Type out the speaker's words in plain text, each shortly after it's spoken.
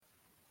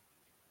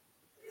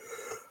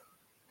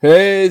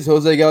Hey, it's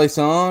Jose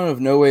Galison of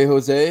No Way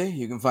Jose.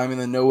 You can find me on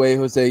the No Way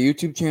Jose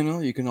YouTube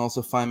channel. You can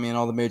also find me on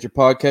all the major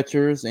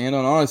podcatchers and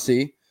on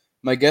Odyssey.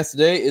 My guest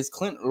today is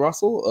Clint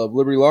Russell of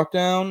Liberty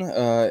Lockdown.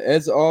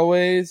 As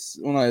always,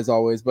 well, not as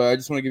always, but I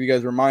just want to give you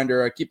guys a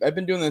reminder. I've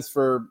been doing this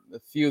for a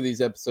few of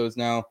these episodes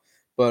now,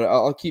 but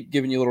I'll keep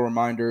giving you little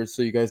reminders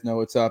so you guys know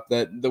what's up.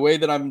 That the way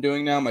that I'm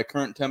doing now, my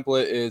current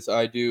template is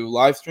I do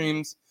live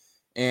streams,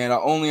 and I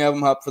only have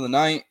them up for the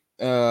night.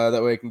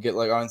 That way I can get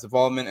like audience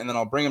involvement, and then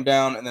I'll bring them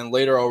down, and then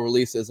later I'll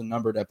release it as a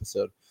numbered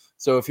episode.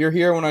 So if you're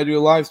here when I do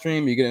a live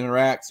stream, you can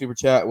interact, super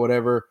chat,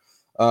 whatever.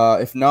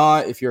 If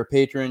not, if you're a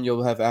patron,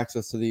 you'll have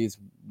access to these,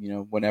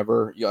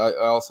 whenever. I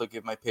also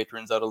give my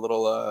patrons out a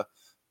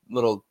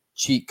little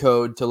cheat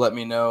code to let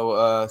me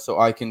know, so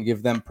I can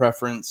give them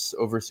preference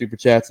over super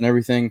chats and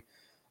everything.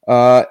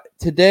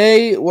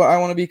 Today, what I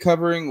want to be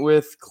covering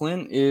with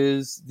Clint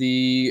is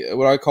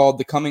what I call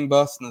the coming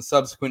bust and the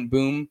subsequent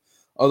boom.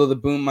 Although the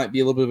boom might be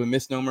a little bit of a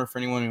misnomer for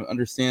anyone who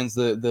understands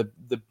the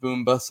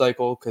boom bust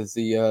cycle, because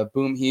the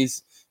boom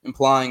he's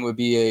implying would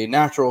be a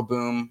natural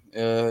boom,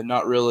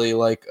 not really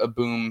like a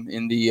boom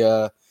in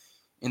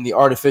the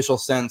artificial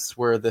sense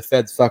where the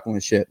Fed's fucking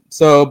with shit.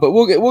 So, but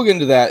we'll get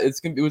into that.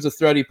 It was a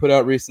thread he put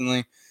out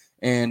recently,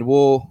 and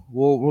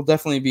we'll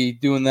definitely be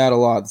doing that a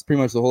lot. It's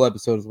pretty much the whole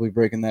episode is we'll be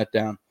breaking that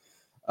down.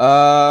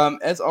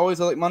 As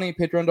always, I like money.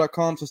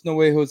 Patreon.com. So it's No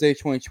Way Jose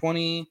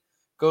 2020.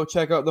 Go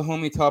check out the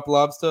homie Top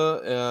Lobster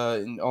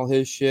and all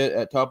his shit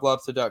at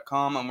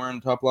toplobster.com. I'm wearing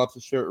a Top Lobster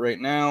shirt right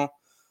now.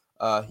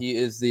 He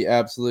is the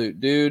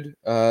absolute dude.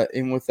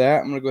 And with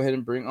that, I'm going to go ahead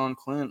and bring on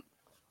Clint.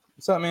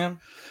 What's up,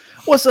 man?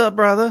 What's up,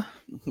 brother?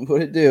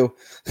 What'd it do?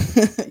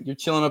 You're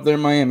chilling up there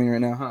in Miami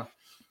right now, huh?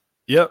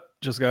 Yep.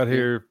 Just got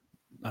here,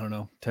 I don't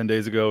know, 10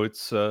 days ago. It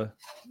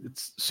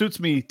suits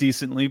me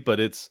decently, but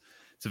it's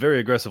a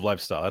very aggressive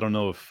lifestyle. I don't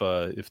know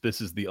if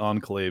this is the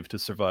enclave to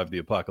survive the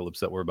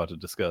apocalypse that we're about to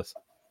discuss.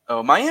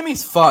 Oh,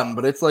 Miami's fun,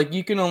 but it's like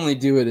you can only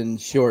do it in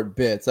short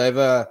bits. A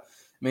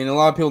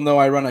lot of people know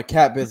I run a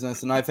cat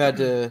business, and it's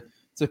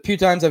a few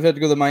times I've had to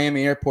go to the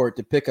Miami airport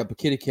to pick up a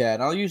kitty cat.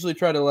 And I'll usually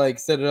try to like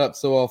set it up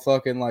so I'll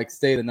fucking like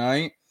stay the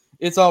night.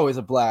 It's always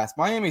a blast.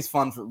 Miami's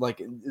fun for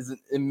like is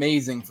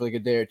amazing for like a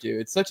day or two.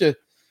 It's such a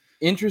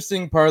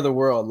interesting part of the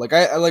world. Like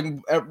I like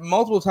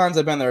multiple times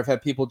I've been there, I've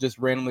had people just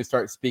randomly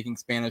start speaking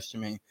Spanish to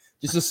me,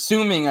 just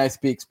assuming I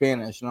speak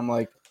Spanish, and I'm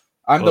like,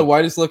 I'm the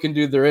whitest looking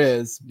dude there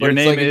is. But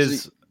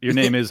your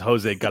name is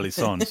Jose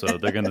Galison, so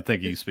they're gonna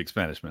think you speak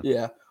Spanish, man.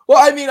 Yeah. Well,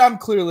 I mean, I'm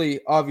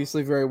clearly,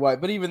 obviously very white,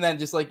 but even then,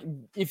 just like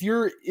if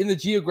you're in the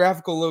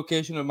geographical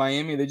location of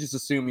Miami, they just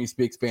assume you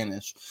speak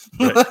Spanish,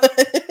 right.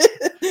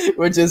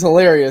 Which is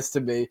hilarious to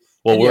me.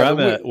 Well,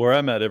 where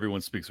I'm at, everyone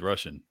speaks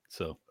Russian.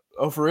 So.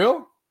 Oh, for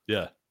real?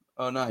 Yeah.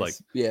 Oh,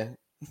 nice. Yeah.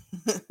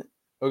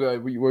 Okay.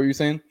 What were you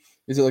saying?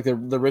 Is it like the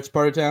rich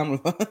part of town?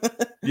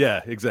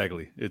 Yeah,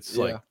 exactly. It's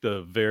like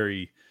the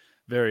very,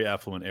 very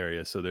affluent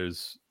area. So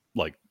there's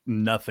like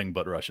nothing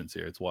but Russians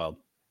here. It's wild.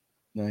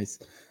 Nice.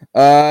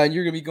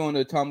 You're gonna be going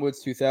to Tom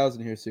Woods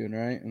 2000 here soon,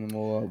 right? And then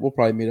we'll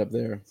probably meet up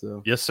there.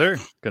 So yes, sir.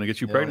 Gonna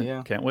get you pregnant.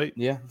 Yeah. Can't wait.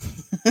 Yeah.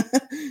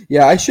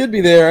 Yeah, I should be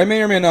there. I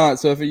may or may not.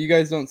 So if you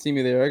guys don't see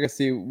me there, I gotta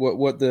see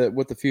what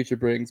the future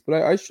brings.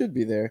 But I should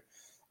be there.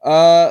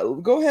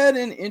 Go ahead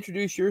and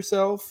introduce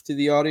yourself to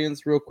the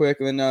audience real quick,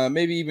 and then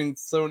maybe even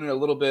throw in a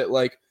little bit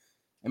like.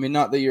 I mean,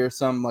 not that you're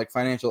some like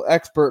financial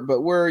expert,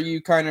 but where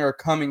you kind of are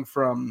coming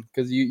from,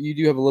 because you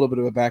do have a little bit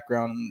of a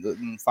background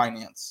in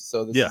finance.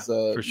 So this is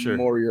for sure.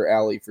 more your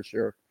alley for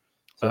sure.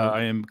 So,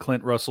 I am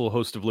Clint Russell,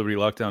 host of Liberty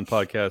Lockdown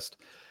podcast,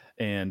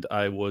 and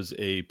I was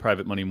a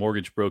private money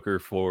mortgage broker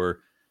for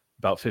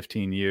about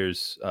 15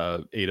 years,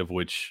 8 of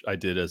which I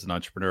did as an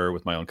entrepreneur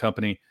with my own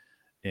company,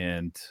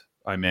 and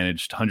I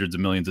managed hundreds of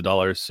millions of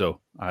dollars.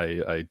 So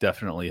I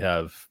definitely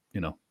have,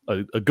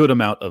 a good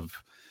amount of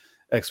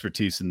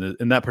expertise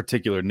in that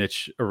particular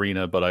niche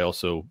arena, but I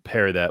also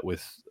pair that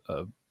with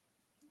a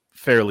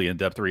fairly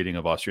in-depth reading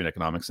of Austrian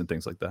economics and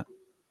things like that.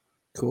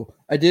 Cool.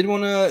 I did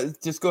want to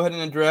just go ahead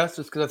and address,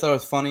 just because I thought it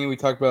was funny. We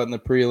talked about it in the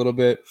pre a little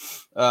bit.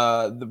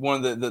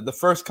 One of the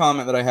first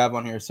comment that I have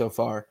on here so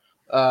far,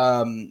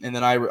 and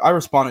then I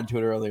responded to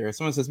it earlier.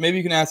 Someone says, maybe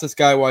you can ask this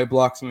guy why he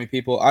blocks so many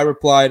people. I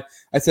replied,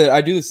 I said, I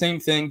do the same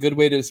thing. Good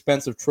way to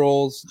dispense of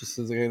trolls, just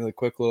as a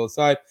quick little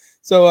aside.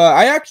 So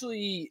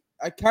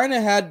I kind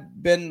of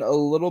had been a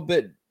little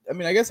bit, I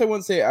mean, I guess I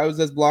wouldn't say I was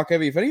as block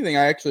heavy. If anything,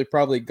 I actually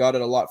probably got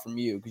it a lot from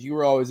you, because you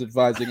were always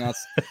advising us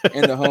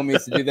and the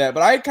homies to do that.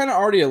 But I kind of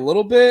already a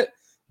little bit,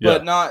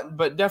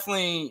 but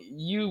definitely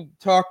you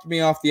talked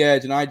me off the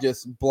edge, and I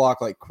just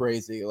block like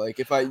crazy. Like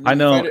if I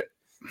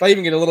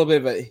even get a little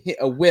bit of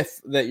a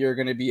whiff that you're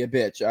going to be a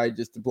bitch, I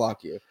just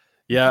block you.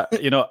 Yeah.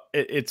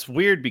 It's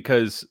weird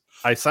because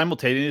I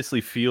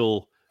simultaneously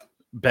feel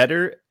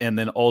better and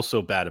then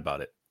also bad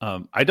about it.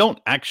 I don't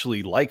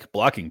actually like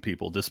blocking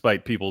people,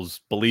 despite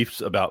people's beliefs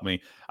about me.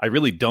 I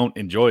really don't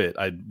enjoy it.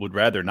 I would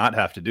rather not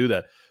have to do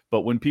that.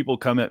 But when people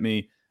come at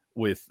me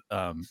with,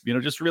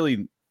 just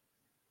really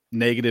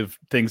negative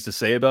things to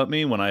say about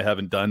me when I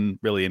haven't done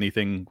really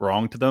anything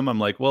wrong to them, I'm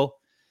like, well,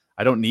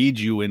 I don't need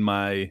you in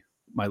my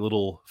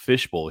little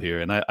fishbowl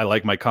here, and I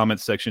like my comment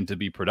section to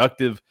be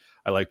productive.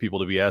 I like people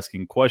to be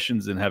asking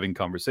questions and having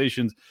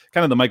conversations,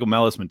 kind of the Michael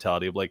Malice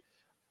mentality of like,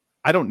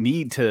 I don't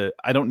need to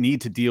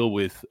deal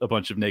with a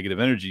bunch of negative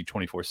energy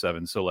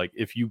 24/7. So like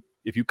if you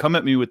come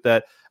at me with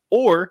that,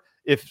 or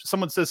if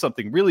someone says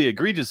something really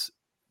egregious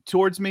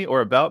towards me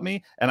or about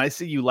me and I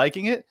see you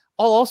liking it,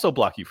 I'll also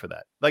block you for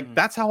that. Like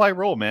that's how I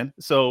roll, man.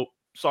 So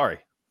sorry.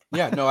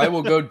 Yeah, no, I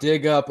will go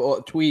dig up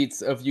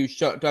tweets of you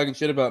talking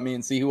shit about me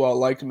and see who all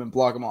liked them and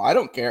block them all. I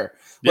don't care.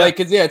 Yeah. Like,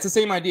 cause it's the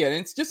same idea, and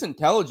it's just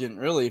intelligent,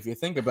 really, if you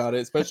think about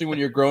it, especially when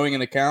you're growing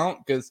an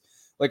account. Because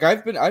like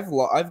I've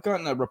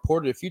gotten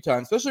reported a few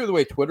times, especially the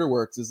way Twitter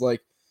works. Is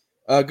like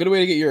a good way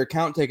to get your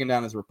account taken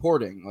down is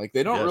reporting. Like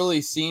they don't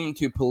really seem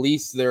to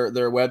police their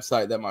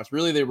website that much.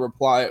 Really, they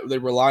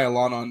rely a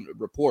lot on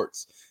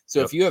reports. So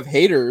if you have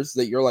haters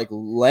that you're like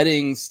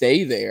letting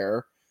stay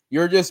there,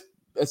 you're just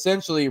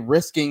essentially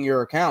risking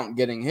your account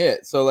getting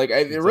hit. So like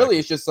it really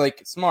is just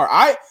like smart.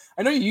 I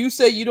know you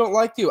say you don't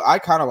like to. I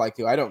kind of like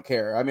to. I don't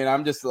care. I mean,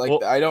 I'm just like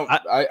that's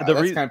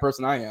the kind of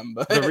person I am.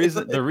 But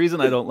the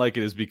reason I don't like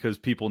it is because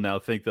people now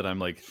think that I'm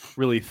like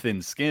really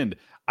thin-skinned.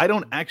 I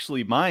don't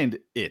actually mind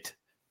it.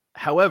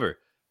 However,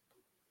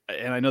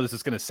 and I know this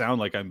is going to sound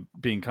like I'm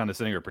being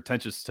condescending or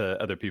pretentious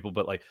to other people,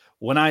 but like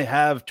when I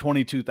have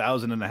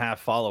 22,500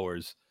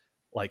 followers,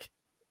 like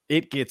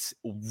it gets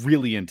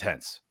really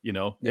intense, you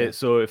know? Yeah.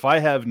 So if I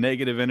have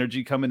negative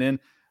energy coming in,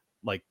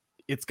 like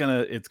it's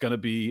gonna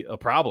be a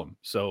problem.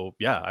 So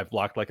yeah, I've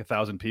blocked like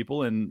 1,000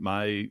 people, and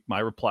my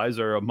replies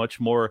are a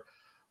much more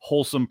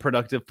wholesome,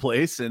 productive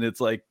place. And it's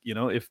like, you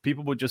know, if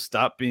people would just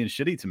stop being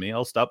shitty to me,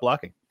 I'll stop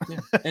blocking. Yeah.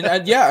 And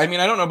I mean,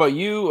 I don't know about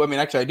you. I mean,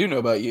 actually I do know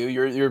about you.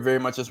 You're very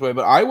much this way,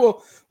 but I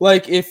will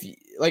like,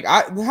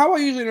 how I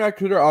usually interact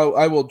with Twitter,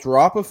 I will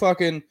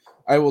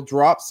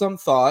drop some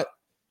thought,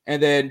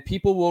 and then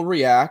people will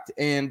react,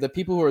 and the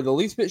people who are the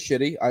least bit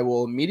shitty, I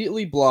will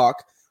immediately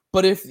block.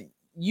 But if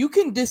you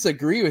can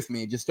disagree with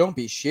me, just don't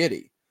be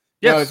shitty.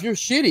 Yes. Now, if you're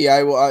shitty,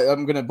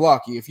 I'm going to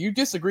block you. If you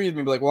disagree with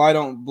me, be like, well, I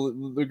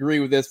don't agree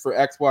with this for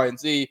X, Y, and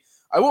Z,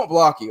 I won't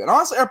block you. And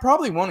honestly, I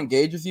probably won't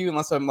engage with you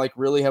unless I'm like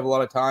really have a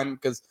lot of time,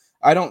 because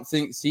I don't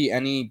see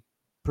any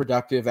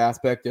productive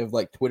aspect of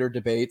like Twitter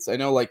debates. I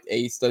know like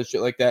Ace does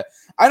shit like that.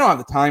 I don't have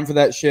the time for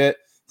that shit.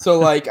 So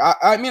like,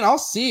 I mean, I'll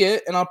see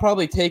it and I'll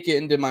probably take it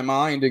into my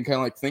mind and kind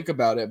of like think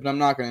about it, but I'm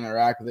not going to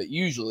interact with it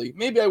usually.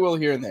 Maybe I will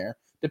here and there,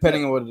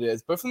 depending on what it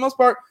is. But for the most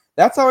part,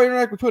 that's how I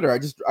interact with Twitter.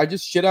 I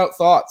just shit out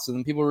thoughts, and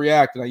then people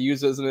react, and I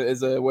use it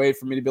as a way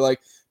for me to be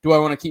like, do I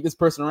want to keep this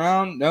person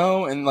around?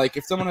 No. And like,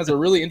 if someone has a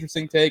really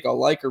interesting take, I'll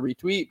like or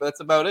retweet, but that's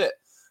about it.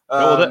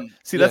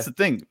 That's the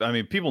thing. I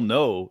mean, people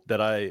know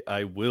that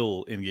I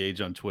will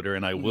engage on Twitter,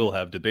 and I will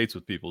have debates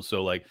with people.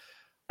 So like,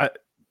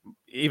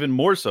 even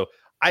more so,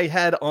 I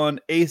had on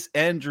Ace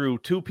Andrew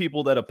 2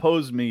 people that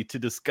opposed me to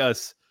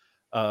discuss,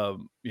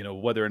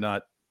 whether or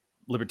not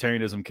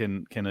libertarianism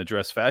can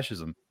address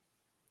fascism.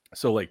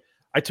 So like,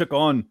 I took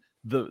on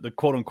the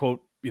quote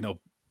unquote,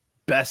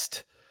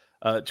 best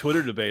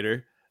Twitter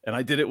debater, and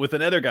I did it with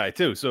another guy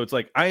too. So it's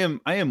like, I am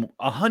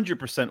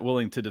 100%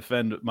 willing to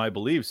defend my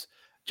beliefs.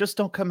 Just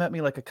don't come at me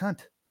like a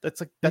cunt.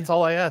 That's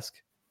all I ask.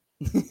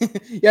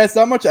 Yeah, it's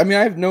not much. I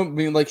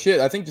mean, like shit.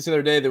 I think just the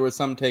other day there was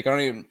some take. I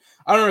don't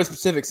know the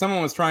specifics.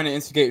 Someone was trying to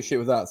instigate shit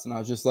with us, and I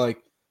was just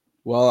like,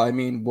 well, I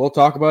mean, we'll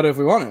talk about it if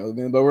we want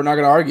to, but we're not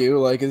going to argue.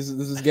 Like, this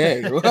is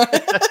gay.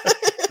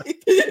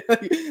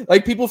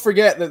 Like people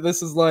forget that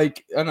this is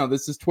like, I don't know,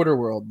 this is Twitter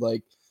world.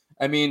 Like,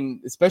 I mean,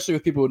 especially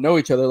with people who know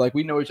each other, like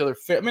we know each other.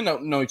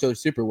 Don't know each other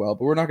super well,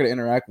 but we're not going to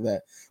interact with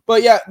that.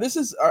 But yeah, I'm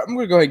going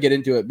to go ahead and get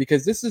into it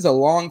because this is a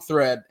long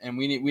thread and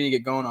we need to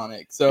get going on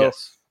it. So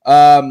yes.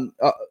 I'm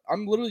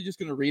literally just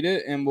going to read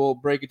it and we'll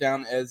break it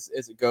down as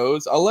it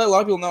goes. I'll let a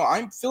lot of people know.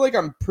 I feel like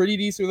I'm pretty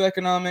decent with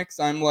economics.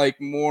 I'm like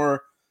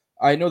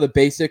I know the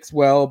basics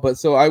well, but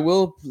so I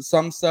will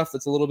some stuff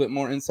that's a little bit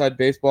more inside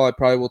baseball. I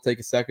probably will take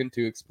a second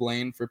to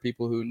explain for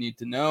people who need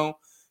to know,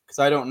 because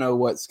I don't know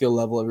what skill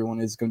level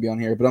everyone is going to be on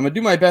here. But I'm going to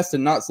do my best to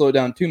not slow it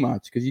down too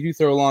much, because you do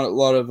throw a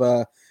lot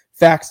of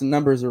facts and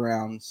numbers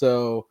around.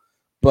 So,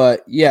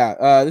 but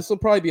yeah, this will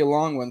probably be a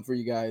long one for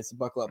you guys to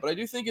buckle up. But I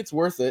do think it's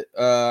worth it.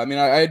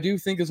 I do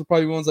think this will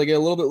probably be ones I get a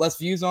little bit less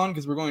views on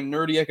because we're going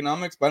nerdy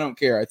economics, but I don't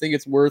care. I think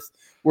it's worth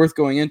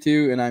going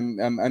into, and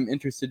I'm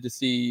interested to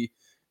see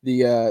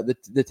the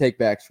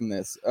takebacks from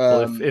this.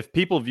 Well, if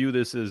people view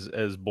this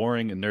as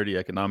boring and nerdy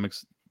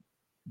economics,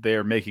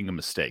 they're making a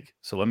mistake.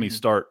 So let me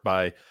start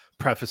by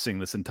prefacing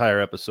this entire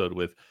episode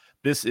with,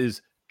 this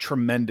is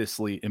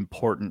tremendously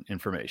important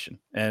information.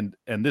 And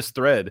this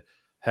thread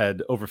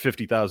had over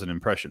 50,000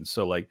 impressions.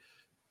 So like,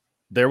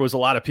 there was a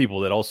lot of people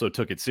that also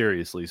took it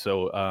seriously.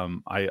 So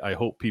I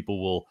hope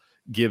people will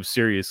give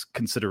serious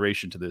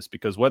consideration to this,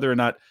 because whether or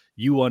not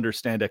you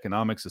understand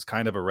economics is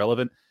kind of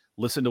irrelevant.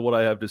 Listen to what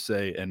I have to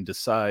say and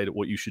decide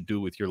what you should do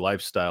with your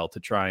lifestyle to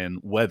try and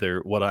weather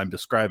what I'm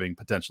describing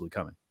potentially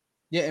coming.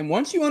 Yeah, and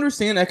once you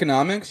understand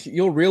economics,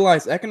 you'll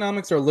realize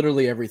economics are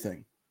literally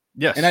everything.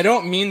 Yes. And I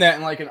don't mean that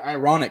in like an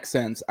ironic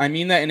sense. I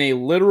mean that in a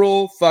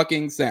literal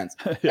fucking sense.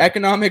 Yeah.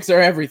 Economics are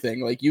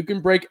everything. Like you can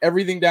break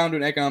everything down to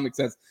an economic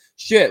sense.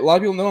 Shit, a lot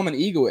of people know I'm an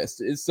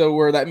egoist. So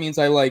where that means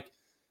I like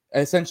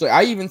essentially,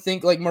 I even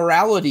think like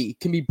morality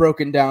can be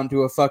broken down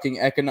to a fucking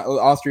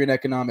Austrian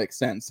economic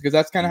sense, because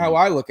that's kind of how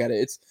I look at it.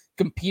 It's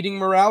competing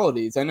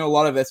moralities. I know a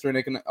lot of Austrian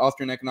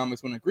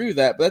economics wouldn't agree with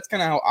that, but that's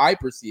kind of how I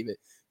perceive it.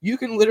 You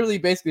can literally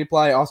basically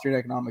apply Austrian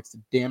economics to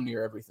damn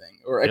near everything,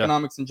 or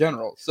economics in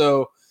general.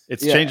 So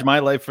it's changed my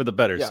life for the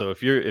better. Yeah. So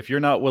if you're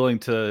not willing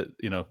to,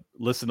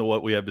 listen to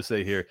what we have to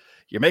say here,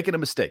 you're making a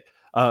mistake.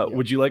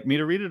 Would you like me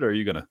to read it, or are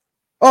you gonna?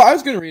 Oh, I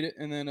was going to read it,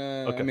 and then,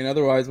 okay. I mean,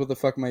 otherwise, what the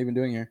fuck am I even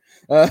doing here?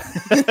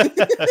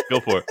 Go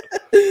for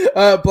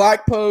it.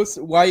 Black post,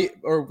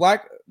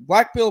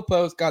 black pill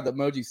post. God, the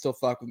emojis still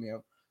fuck with me.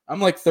 I'm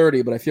like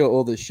 30, but I feel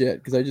old as shit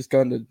because I just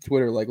got into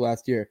Twitter like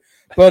last year.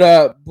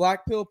 But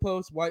black pill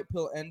post, white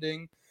pill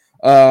ending.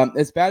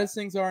 As bad as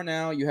things are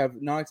now, you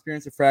have not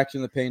experienced a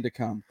fraction of the pain to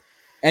come.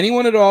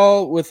 Anyone at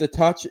all with a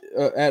touch,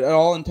 at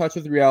all in touch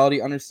with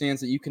reality, understands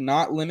that you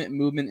cannot limit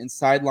movement and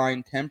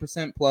sideline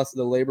 10% plus of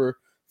the labor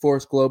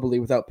force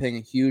globally without paying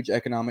a huge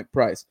economic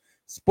price.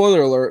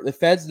 Spoiler alert, the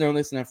Feds know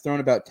this and have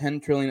thrown about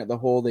 $10 trillion at the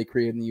hole they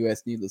created in the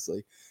U.S.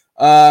 needlessly.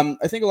 I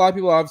think a lot of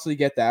people obviously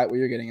get that, what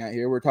you're getting at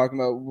here. We're talking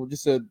about,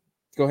 just to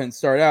go ahead and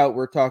start out,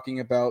 we're talking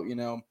about,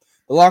 the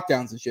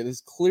lockdowns and shit. This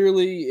is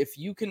clearly, if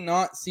you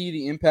cannot see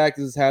the impact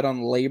this has had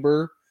on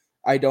labor,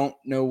 I don't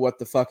know what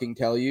to fucking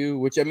tell you,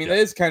 which, I mean, that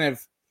is kind of,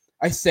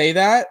 I say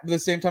that, but at the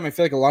same time, I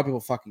feel like a lot of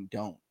people fucking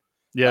don't.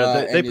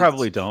 Yeah, they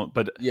probably don't.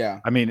 But yeah,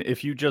 I mean,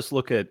 if you just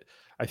look at,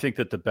 I think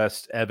that the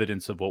best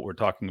evidence of what we're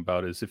talking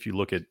about is if you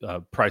look at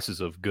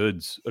prices of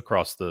goods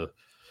across the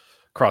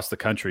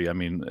country. I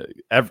mean,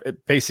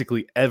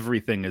 basically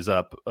everything is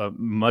up.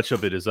 Much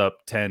of it is up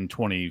 10,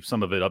 20,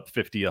 some of it up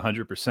 50,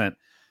 100%.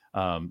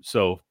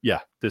 So yeah,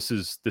 this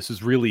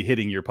is really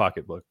hitting your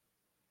pocketbook.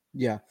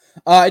 Yeah.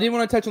 I did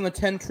want to touch on the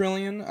 10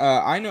 trillion.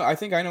 I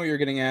think I know what you're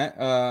getting at.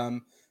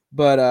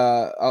 But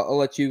I'll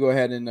let you go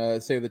ahead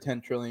and say the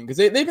 10 trillion, because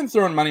they've been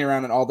throwing money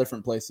around in all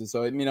different places.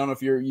 So I mean, I don't know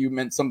if you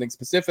meant something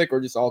specific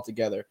or just all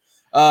together.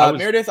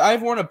 Meredith,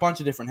 I've worn a bunch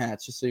of different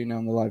hats, just so you know,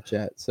 in the live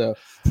chat. So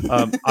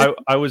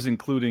I was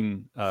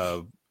including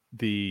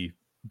the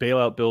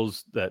bailout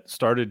bills that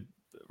started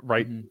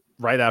right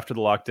after the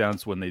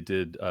lockdowns, when they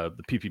did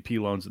the PPP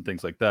loans and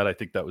things like that. I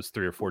think that was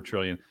 3 or 4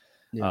 trillion.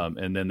 Yeah.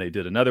 And then they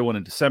did another one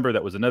in December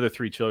that was another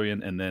 3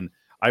 trillion. And then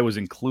I was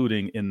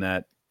including in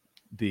that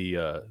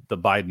the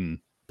Biden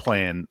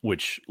plan,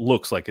 which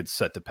looks like it's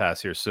set to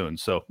pass here soon.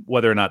 So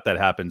whether or not that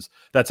happens,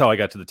 that's how I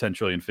got to the 10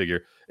 trillion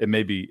figure. It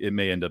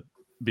may end up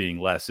being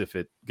less if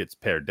it gets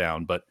pared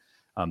down, but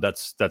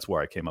that's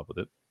where I came up with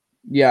it.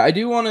 Yeah, I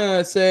do want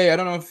to say, I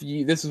don't know if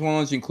this is one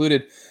of those you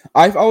included.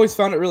 I've always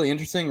found it really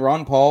interesting.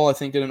 Ron Paul, I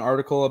think, did an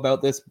article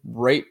about this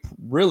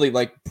really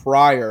like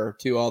prior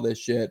to all this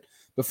shit,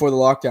 before the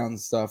lockdown and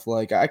stuff.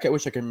 Like, I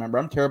wish I could remember.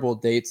 I'm terrible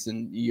at dates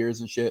and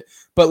years and shit.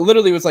 But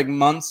literally, it was like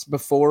months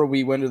before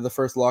we went into the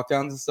first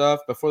lockdowns and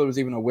stuff, before there was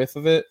even a whiff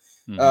of it.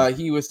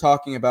 He was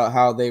talking about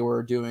how they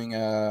were doing,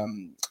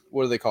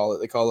 what do they call it?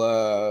 They call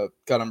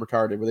God, I'm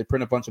retarded, where they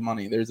print a bunch of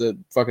money. There's a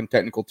fucking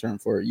technical term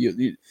for it.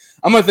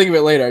 I'm gonna think of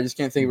it later. I just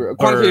can't think of it.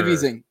 Quantitative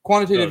easing.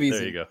 Quantitative easing.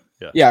 There you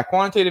go. Yeah,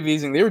 quantitative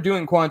easing. They were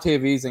doing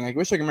quantitative easing. I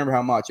wish I could remember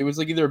how much. It was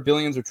like either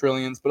billions or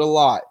trillions, but a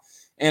lot.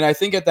 And I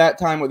think at that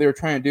time, what they were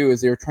trying to do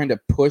is they were trying to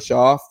push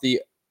off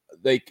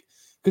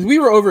because we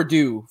were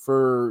overdue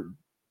for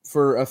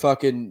a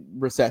fucking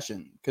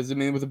recession. Because I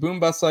mean, with a boom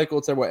bust cycle,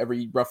 it's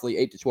every roughly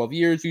 8 to 12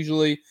 years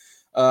usually.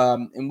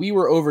 And we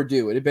were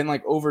overdue. It had been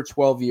like over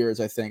 12 years,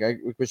 I think. I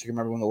wish I could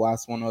remember when the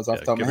last one was off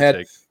the top of my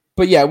head.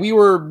 But yeah, we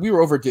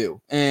were overdue.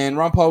 And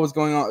Ron Paul was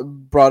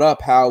brought up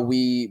how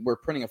we were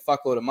printing a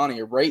fuckload of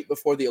money right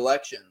before the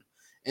election.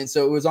 And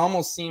so it was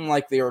almost seemed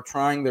like they were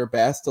trying their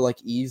best to like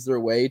ease their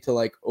way to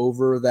like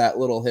over that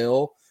little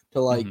hill to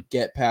like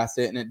get past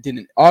it. And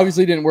it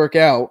obviously didn't work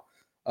out.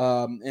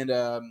 Well,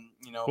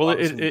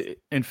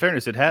 in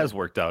fairness, it has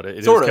worked out.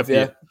 It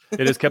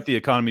has kept the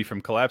economy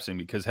from collapsing,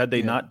 because had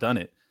they not done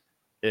it,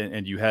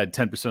 and you had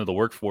 10% of the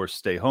workforce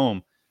stay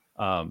home,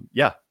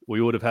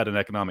 we would have had an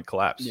economic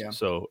collapse. Yeah.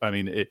 So, I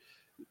mean,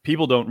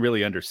 people don't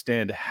really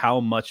understand how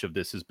much of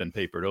this has been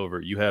papered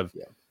over. You have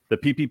the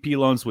PPP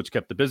loans, which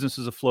kept the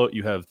businesses afloat.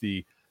 You have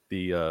the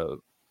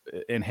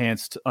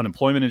enhanced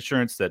unemployment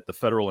insurance at the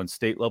federal and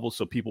state level.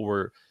 So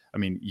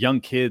young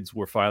kids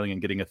were filing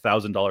and getting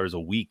 $1,000 a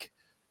week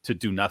to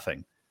do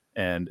nothing.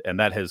 And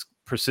that has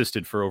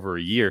persisted for over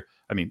a year.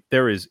 I mean,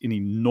 there is an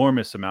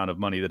enormous amount of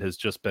money that has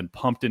just been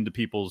pumped into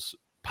people's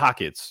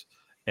pockets,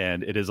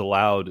 and it has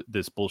allowed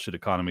this bullshit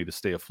economy to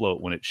stay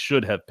afloat when it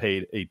should have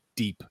paid a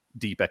deep,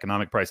 deep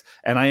economic price.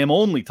 And I am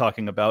only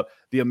talking about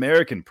the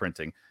American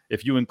printing.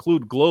 If you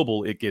include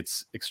global, it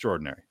gets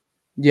extraordinary.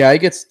 Yeah, it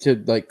gets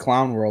to like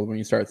clown world when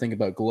you start thinking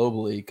about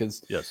globally,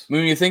 because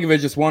when you think of it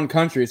as just one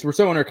country, so we're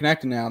so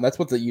interconnected now. That's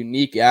what's the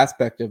unique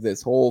aspect of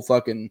this whole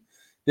thing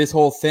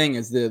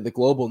is the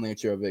global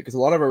nature of it. Because a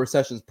lot of our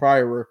recessions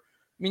prior were,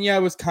 mean, yeah,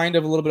 it was kind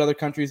of a little bit other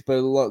countries,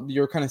 but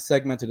you're kind of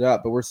segmented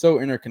up. But we're so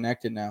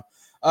interconnected now.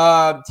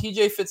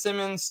 TJ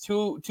Fitzsimmons,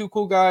 two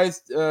cool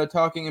guys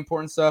talking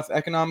important stuff.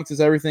 Economics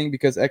is everything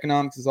because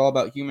economics is all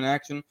about human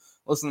action.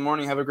 Listen in the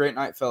morning. Have a great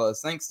night,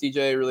 fellas. Thanks,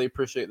 TJ. Really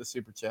appreciate the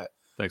super chat.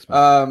 Thanks,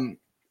 man.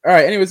 All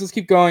right. Anyways, let's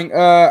keep going.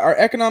 Our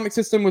economic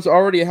system was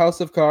already a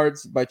house of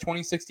cards. By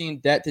 2016,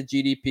 debt to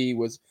GDP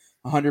was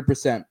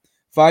 100%.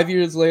 5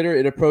 years later,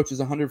 it approaches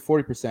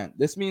 140%.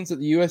 This means that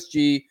the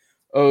USG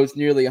owes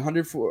nearly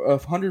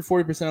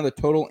 140% of the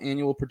total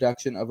annual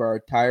production of our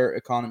entire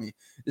economy.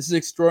 This is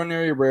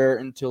extraordinarily rare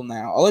until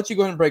now. I'll let you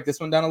go ahead and break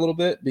this one down a little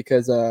bit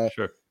because,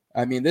 sure.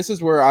 I mean, this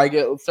is where I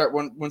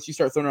once you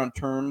start throwing around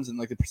terms and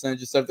like the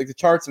percentages stuff, like the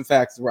charts and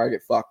facts is where I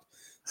get fucked.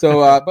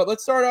 So, but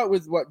let's start out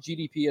with what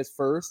GDP is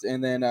first,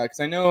 and then because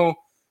I know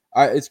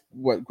it's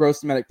what gross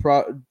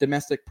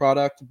domestic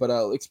product, but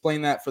I'll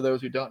explain that for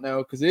those who don't know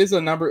because it is a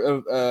number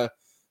of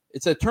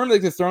it's a term that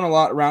gets thrown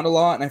around a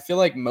lot, and I feel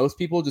like most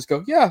people just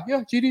go, yeah,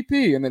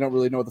 GDP, and they don't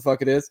really know what the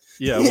fuck it is.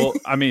 Yeah, well,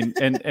 I mean,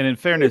 and in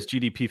fairness,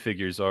 GDP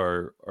figures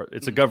are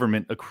it's a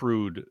government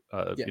accrued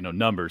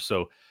number,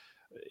 so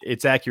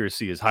its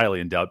accuracy is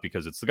highly in doubt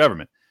because it's the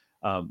government.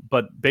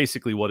 But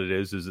basically, what it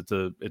is it's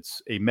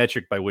a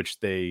metric by which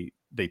they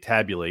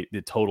tabulate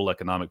the total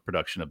economic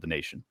production of the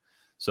nation.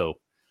 So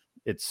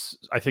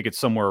I think it's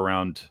somewhere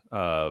around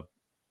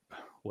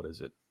what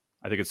is it?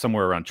 I think it's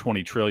somewhere around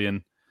 20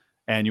 trillion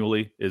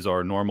annually is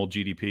our normal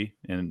GDP,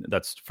 and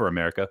that's for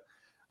America.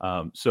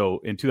 So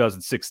in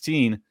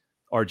 2016,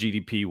 our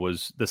GDP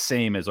was the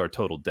same as our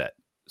total debt.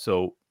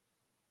 So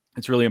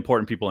it's really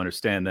important people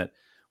understand that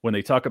when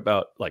they talk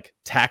about like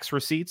tax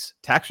receipts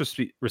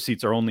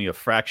are only a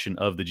fraction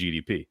of the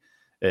GDP.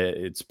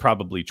 It's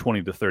probably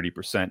 20 to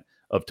 30%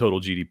 of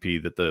total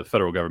GDP that the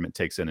federal government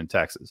takes in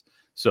taxes.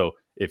 So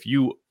if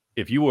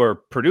you are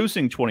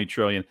producing 20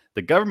 trillion,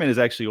 the government is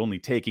actually only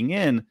taking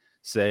in,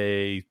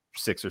 say,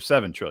 6 or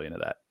 7 trillion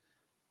of that.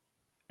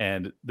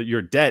 And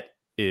your debt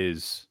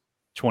is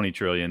 20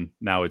 trillion.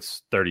 Now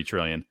it's 30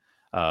 trillion.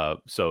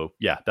 So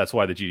yeah, that's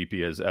why the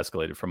GDP has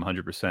escalated from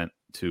 100%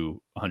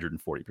 to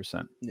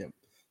 140%. Yeah.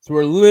 So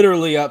we're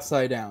literally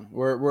upside down.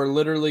 We're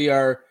literally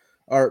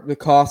the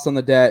cost on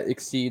the debt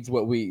exceeds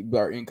what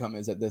our income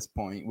is at this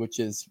point, which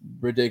is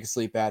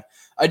ridiculously bad.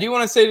 I do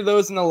want to say to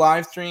those in the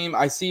live stream,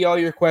 I see all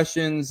your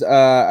questions.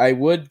 I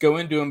would go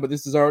into them, but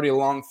this is already a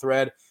long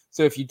thread.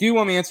 So if you do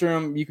want me to answer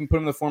them, you can put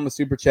them in the form of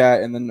super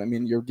chat, and then, I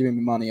mean, you're giving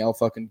me money. I'll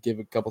fucking give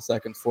a couple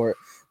seconds for it.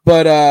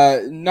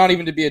 But not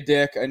even to be a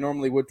dick. I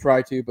normally would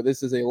try to, but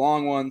this is a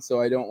long one, so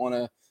I don't want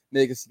to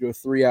make us do a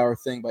 3-hour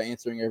thing by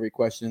answering every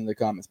question in the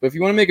comments. But if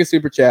you want to make a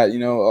super chat,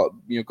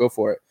 go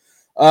for it.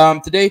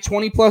 Today,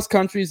 20 plus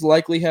countries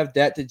likely have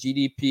debt to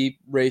GDP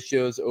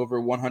ratios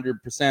over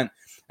 100%.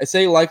 I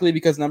say likely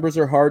because numbers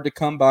are hard to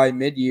come by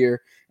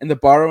mid-year, and the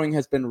borrowing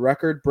has been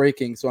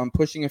record-breaking, so I'm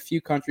pushing a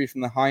few countries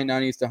from the high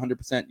 90s to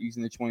 100%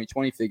 using the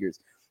 2020 figures.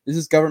 This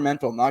is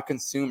governmental, not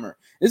consumer.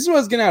 This is what I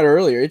was getting at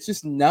earlier. It's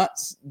just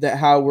nuts that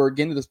how we're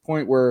getting to this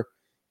point where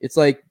it's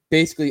like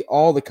basically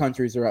all the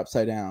countries are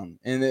upside down.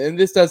 And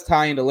this does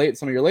tie into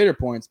some of your later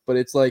points, but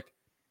it's like,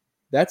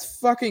 that's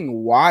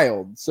fucking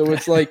wild. So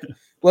it's like,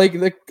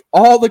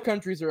 all the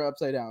countries are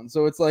upside down.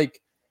 So it's like,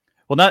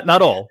 well,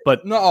 not all,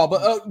 but not all,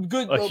 but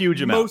a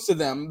huge amount. Most of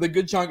them, the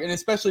good chunk, and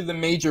especially the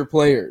major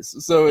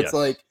players. So it's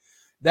like,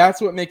 that's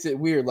what makes it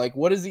weird. Like,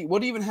 what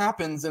even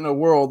happens in a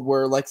world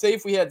where, like, say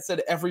if we had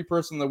said every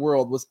person in the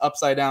world was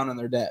upside down in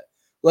their debt,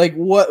 like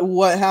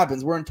what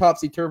happens? We're in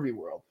topsy-turvy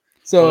world.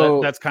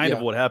 So that's kind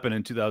of what happened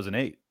in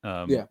 2008,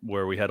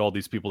 where we had all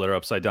these people that are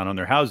upside down on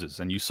their houses,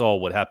 and you saw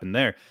what happened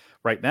there.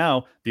 Right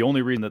now, the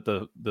only reason that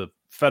the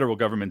federal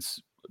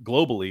governments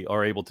globally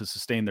are able to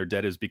sustain their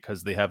debt is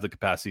because they have the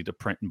capacity to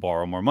print and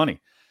borrow more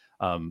money.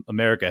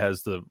 America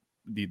has the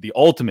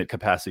ultimate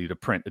capacity to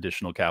print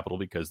additional capital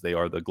because they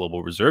are the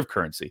global reserve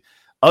currency.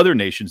 Other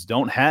nations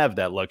don't have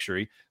that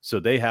luxury, so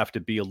they have to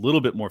be a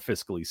little bit more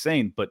fiscally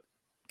sane. But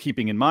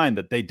keeping in mind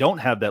that they don't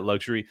have that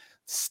luxury,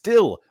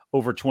 still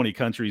over 20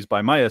 countries,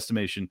 by my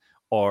estimation,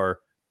 are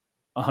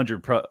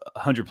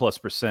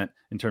 100+%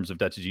 in terms of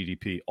debt to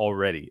GDP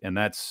already. And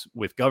that's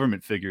with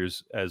government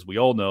figures. As we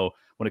all know,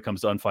 when it comes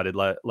to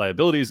unfunded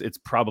liabilities, it's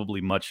probably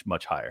much,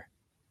 much higher.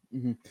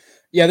 Mm-hmm.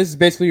 Yeah, this is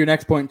basically your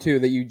next point, too,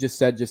 that you just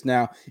said just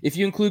now. If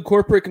you include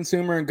corporate,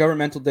 consumer, and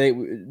governmental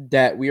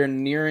debt, we are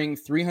nearing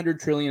 300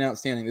 trillion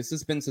outstanding. This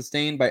has been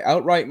sustained by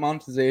outright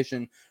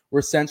monetization,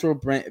 where central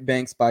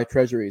banks buy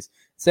treasuries,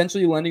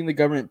 essentially lending the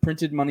government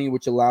printed money,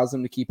 which allows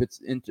them to keep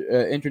its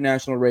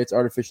international rates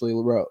artificially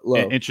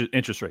low.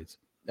 Interest rates.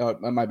 Oh,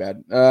 my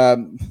bad.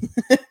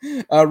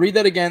 Read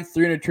that again,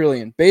 300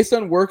 trillion. Based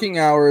on working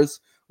hours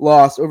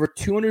lost, over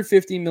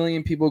 250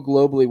 million people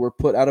globally were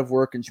put out of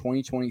work in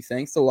 2020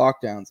 thanks to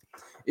lockdowns.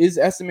 It is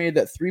estimated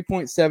that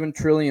 3.7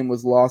 trillion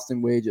was lost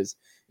in wages.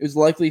 It was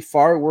likely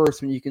far worse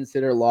when you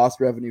consider lost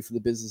revenue for the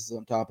businesses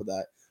on top of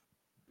that.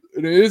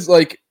 It is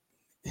like,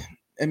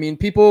 I mean,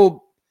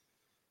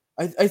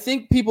 I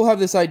think people have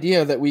this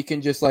idea that we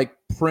can just like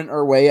print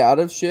our way out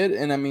of shit.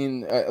 And I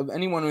mean,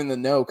 anyone in the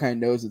know kind of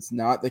knows it's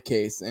not the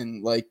case.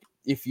 And like,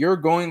 if you're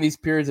going these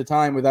periods of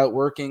time without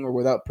working or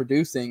without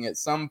producing, at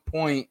some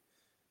point,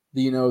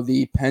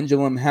 the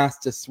pendulum has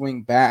to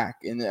swing back.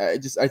 And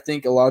I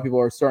think a lot of people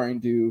are starting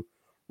to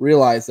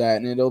realize that,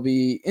 and it'll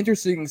be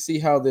interesting to see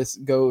how this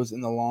goes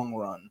in the long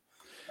run.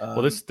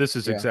 Well, this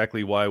is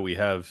exactly why we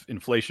have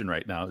inflation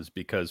right now, is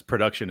because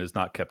production has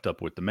not kept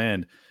up with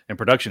demand, and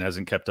production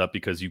hasn't kept up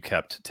because you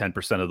kept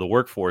 10% of the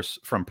workforce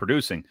from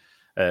producing.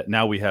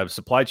 Now we have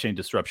supply chain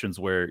disruptions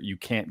where you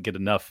can't get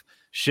enough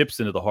ships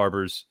into the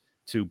harbors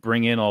to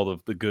bring in all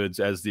of the goods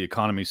as the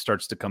economy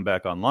starts to come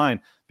back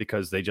online,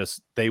 because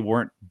they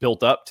weren't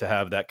built up to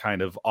have that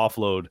kind of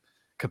offload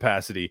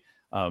capacity.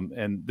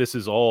 And this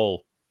is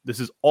all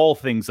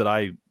things that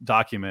I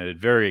documented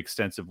very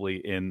extensively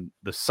in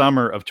the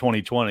summer of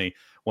 2020,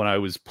 when I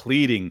was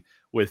pleading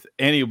with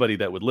anybody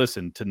that would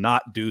listen to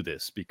not do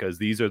this, because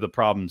these are the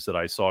problems that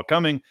I saw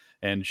coming,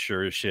 and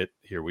sure as shit,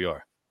 here we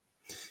are.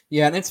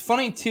 Yeah, and it's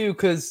funny too,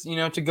 because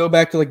to go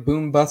back to like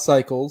boom bust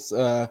cycles,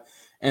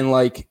 and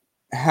like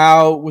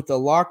how with the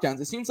lockdowns,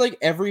 it seems like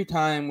every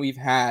time we've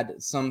had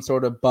some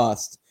sort of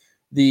bust,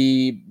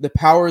 the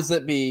powers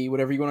that be,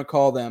 whatever you want to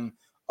call them,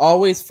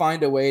 always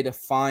find a way to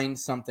find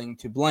something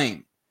to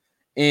blame.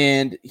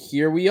 And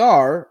here we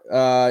are.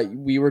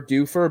 We were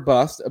due for a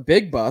bust, a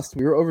big bust.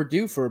 We were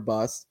overdue for a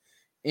bust,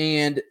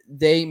 and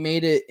they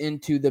made it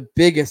into the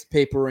biggest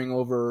papering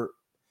over,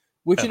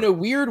 which in a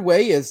weird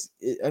way is,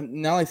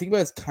 now I think about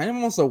it, it's kind of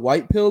almost a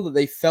white pill that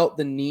they felt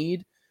the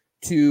need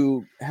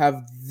to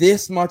have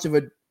this much of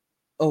an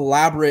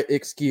elaborate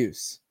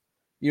excuse.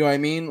 You know what I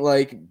mean?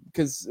 Like,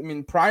 because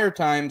prior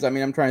times,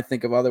 I'm trying to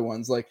think of other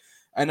ones. Like,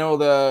 I know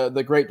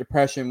the Great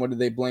Depression, what did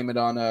they blame it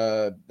on?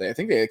 I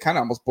think they kind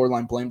of almost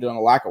borderline blamed it on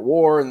a lack of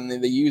war, and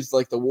then they used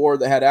like the war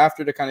they had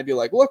after to kind of be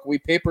like, look, we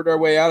papered our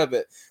way out of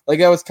it. Like,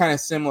 that was kind of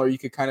similar. You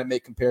could kind of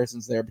make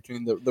comparisons there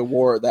between the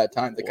war at that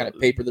time. They kind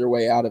of papered their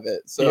way out of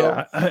it. So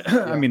yeah.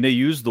 I mean, they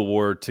used the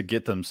war to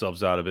get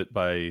themselves out of it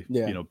by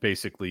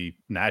basically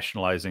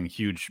nationalizing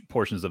huge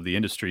portions of the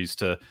industries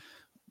to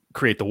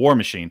create the war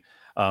machine.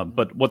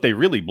 But what they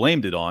really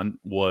blamed it on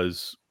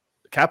was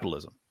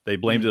capitalism. They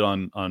blamed it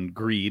on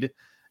greed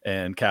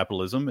and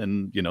capitalism,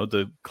 and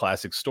the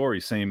classic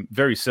story,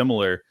 very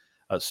similar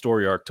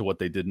story arc to what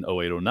they did in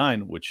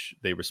 0809, which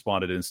they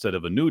responded, instead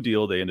of a New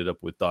Deal, they ended up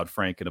with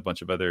Dodd-Frank and a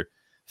bunch of other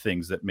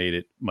things that made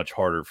it much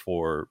harder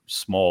for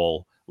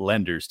small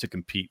lenders to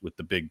compete with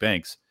the big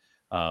banks.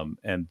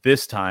 And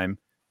this time,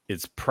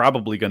 it's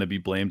probably going to be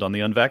blamed on the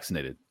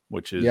unvaccinated,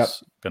 which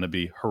is going to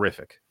be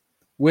horrific.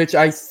 Which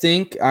I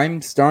think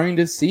I'm starting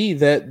to see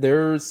that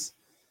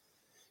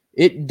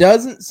it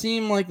doesn't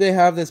seem like they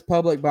have this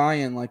public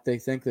buy-in like they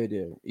think they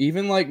do.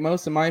 Even like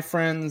most of my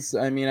friends,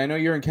 I know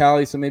you're in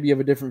Cali, so maybe you have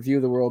a different view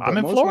of the world. I'm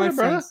in Florida,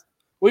 bro.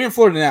 Well, you're in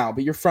Florida now,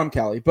 but you're from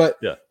Cali. But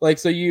yeah,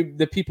 so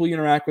the people you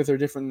interact with are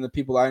different than the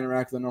people I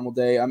interact with on a normal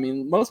day.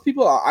 Most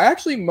people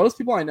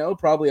I know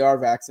probably are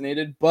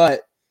vaccinated,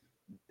 but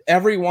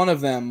every one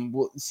of them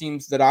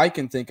seems that I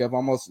can think of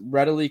almost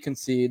readily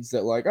concedes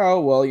that, like,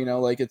 oh, well,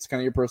 like, it's kind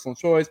of your personal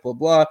choice, blah,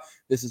 blah.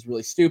 This is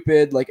really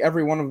stupid. Like,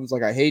 every one of them is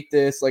like, I hate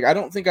this. Like, I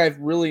don't think I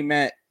really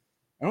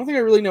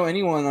know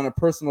anyone on a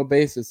personal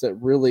basis that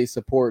really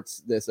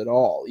supports this at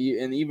all.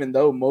 And even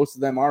though most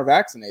of them are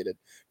vaccinated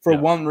for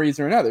one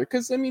reason or another,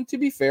 because, to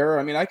be fair,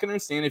 I can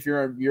understand if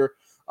you're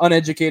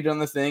uneducated on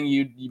the thing,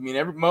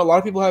 a lot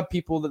of people have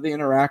people that they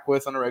interact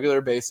with on a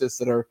regular basis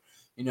that are,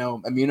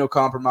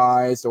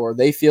 immunocompromised, or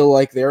they feel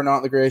like they're not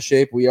in the greatest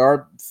shape. We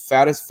are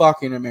fat as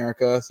fuck in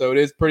America. So it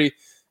is pretty,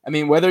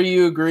 whether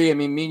you agree,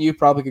 me and you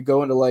probably could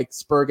go into like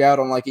spurg out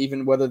on like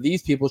even whether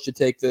these people should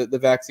take the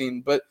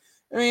vaccine. But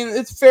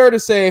it's fair to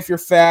say if you're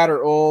fat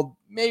or old,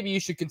 maybe you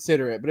should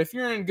consider it. But if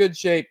you're in good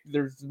shape,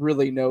 there's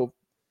really no,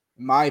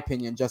 in my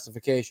opinion,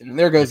 justification. And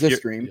there goes this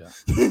stream.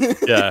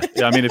 Yeah.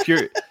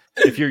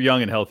 If you're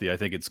young and healthy, I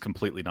think it's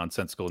completely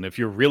nonsensical. And if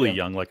you're really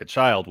young, like a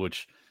child,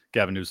 which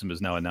Gavin Newsom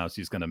has now announced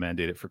he's going to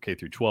mandate it for K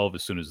through 12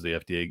 as soon as the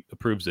FDA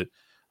approves it.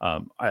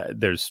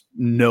 There's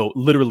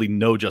literally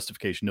no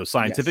justification, no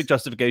scientific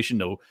justification,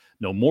 no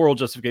moral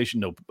justification,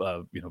 no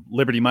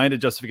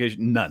liberty-minded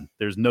justification, none.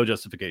 There's no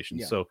justification.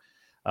 Yeah. So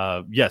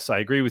yes, I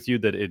agree with you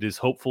that it is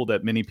hopeful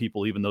that many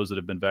people, even those that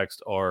have been vaxxed,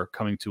 are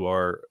coming to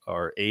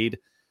our aid,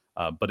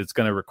 but it's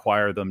going to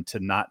require them to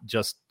not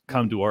just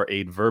come to our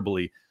aid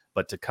verbally,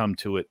 but to come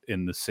to it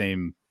in the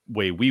same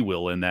way we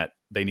will, in that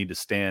they need to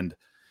stand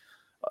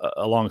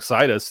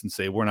alongside us and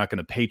say, we're not going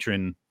to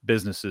patron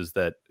businesses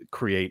that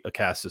create a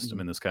caste system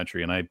in this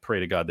country. And I pray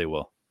to God they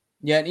will.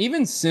 Yeah. And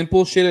even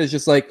simple shit is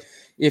just like,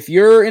 if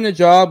you're in a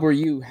job where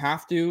you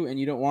have to and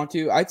you don't want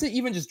to, I'd say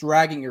even just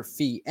dragging your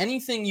feet,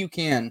 anything you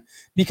can,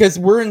 because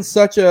we're in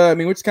such a,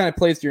 which kind of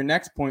plays to your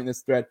next point in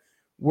this thread.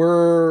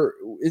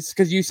 It's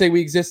because you say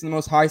we exist in the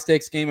most high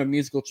stakes game of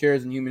musical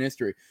chairs in human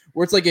history,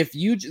 where it's like,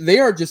 they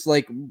are just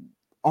like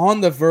on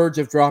the verge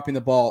of dropping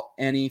the ball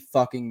any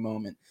fucking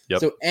moment. Yep.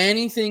 So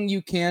anything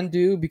you can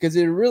do, because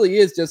it really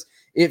is just,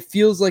 it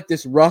feels like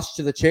this rush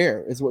to the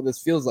chair is what this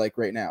feels like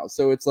right now.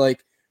 So it's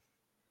like,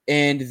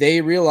 And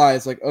they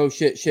realize like, oh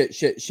shit.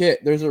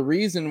 There's a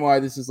reason why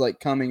this is like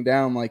coming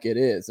down like it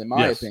is, in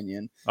my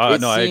opinion.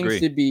 It I seems agree.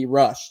 to be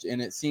rushed,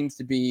 and it seems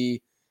to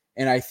be,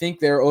 and I think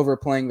they're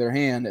overplaying their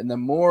hand. And the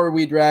more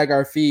we drag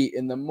our feet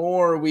and the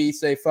more we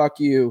say fuck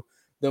you,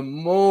 the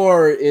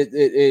more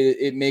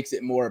it makes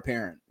it more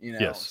apparent, you know.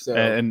 Yes. So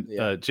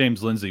And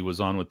James Lindsay was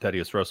on with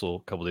Thaddeus Russell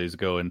a couple of days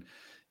ago, and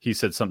he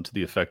said something to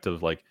the effect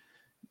of like,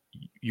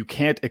 you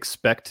can't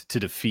expect to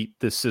defeat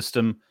this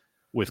system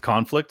with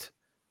conflict,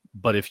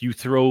 but if you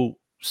throw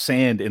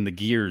sand in the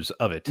gears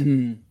of it,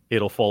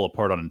 it'll fall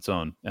apart on its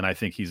own. And I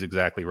think he's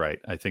exactly right.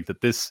 I think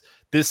that this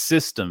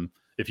system,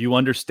 if you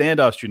understand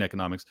Austrian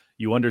economics,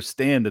 you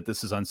understand that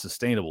this is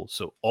unsustainable.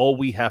 So all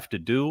we have to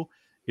do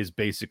is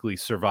basically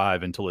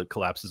survive until it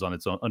collapses on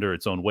its own, under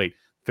its own weight.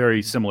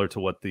 Very similar to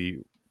what the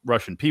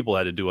Russian people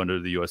had to do under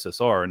the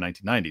USSR in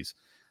 1990s.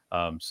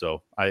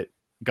 So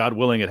God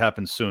willing, it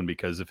happens soon,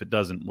 because if it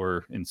doesn't,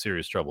 we're in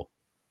serious trouble.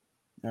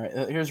 All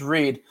right, here's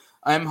Reed.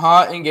 I'm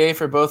hot and gay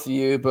for both of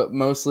you, but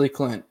mostly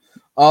Clint.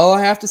 All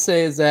I have to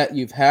say is that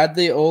you've had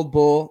the old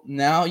bull.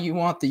 Now you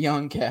want the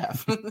young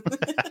calf.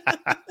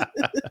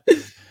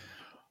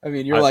 I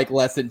mean, you're like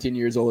less than 10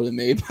 years older than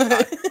me.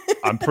 But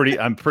I'm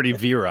pretty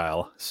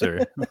virile,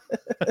 sir.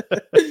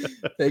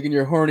 Taking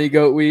your horny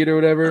goat weed or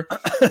whatever.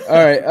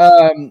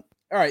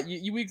 All right.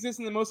 You exist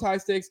in the most high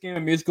stakes game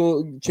of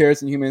musical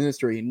chairs in human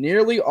history.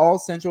 Nearly all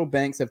central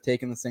banks have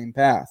taken the same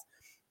path.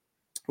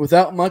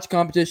 Without much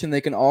competition,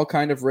 they can all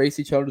kind of race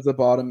each other to the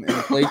bottom, and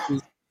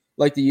places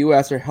like the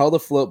U.S. are held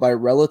afloat by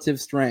relative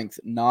strength,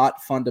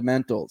 not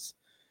fundamentals.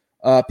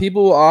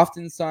 People will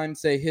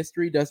oftentimes say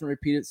history doesn't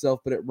repeat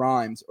itself, but it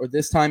rhymes, or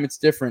this time it's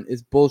different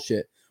is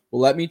bullshit.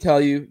 Well, let me tell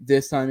you,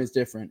 this time is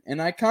different.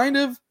 And I kind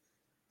of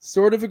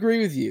sort of agree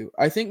with you.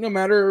 I think no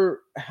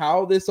matter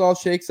how this all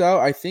shakes out,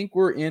 I think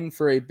we're in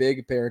for a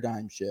big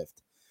paradigm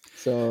shift.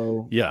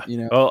 So, yeah. You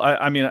know. Well,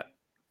 I mean,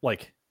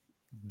 like,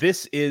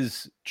 this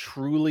is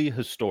truly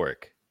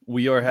historic.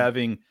 We are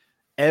having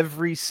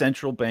every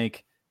central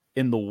bank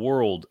in the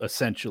world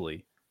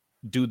essentially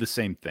do the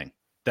same thing.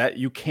 That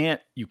you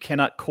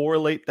cannot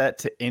correlate that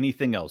to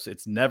anything else.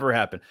 It's never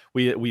happened.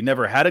 We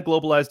never had a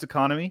globalized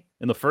economy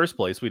in the first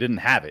place. We didn't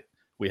have it.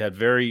 We had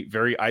very,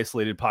 very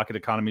isolated pocket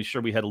economies.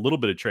 Sure, we had a little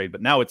bit of trade,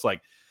 but now it's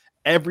like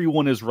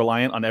everyone is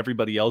reliant on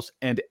everybody else,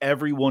 and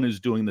everyone is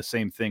doing the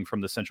same thing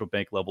from the central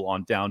bank level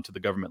on down to the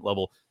government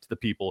level to the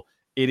people.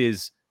 It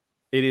is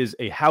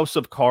a house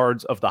of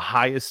cards of the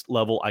highest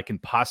level I can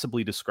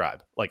possibly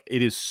describe. Like,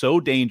 it is so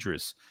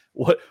dangerous.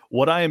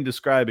 What I am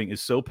describing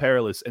is so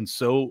perilous and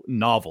so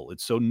novel.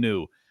 It's so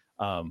new.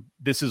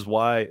 This is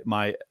why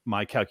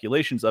my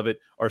calculations of it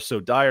are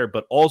so dire,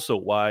 but also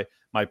why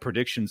my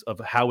predictions of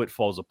how it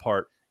falls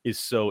apart is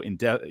so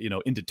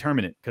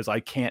indeterminate, because I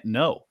can't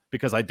know,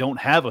 because I don't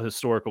have a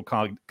historical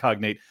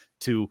cognate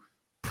to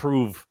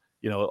prove,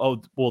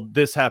 oh, well,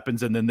 this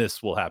happens and then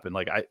this will happen.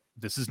 Like,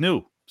 this is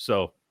new.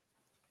 So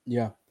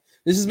yeah,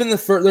 this has been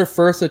their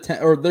first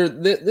attempt, or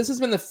this has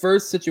been the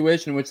first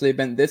situation in which they've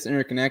been this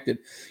interconnected.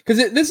 Because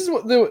this is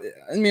what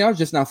I was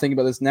just now thinking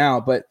about this now,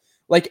 but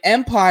like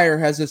empire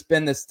has just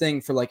been this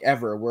thing for like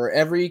ever, where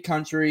every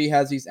country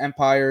has these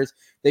empires.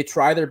 They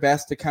try their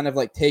best to kind of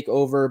like take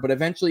over, but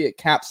eventually it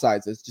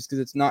capsizes just because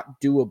it's not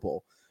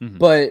doable. Mm-hmm.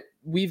 But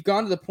we've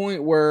gotten to the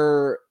point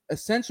where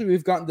essentially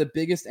we've gotten the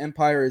biggest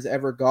empire has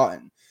ever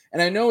gotten.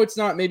 And I know it's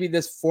not maybe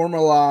this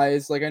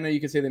formalized, like I know you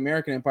could say the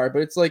American empire,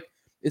 but it's like,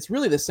 it's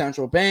really the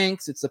central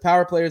banks. It's the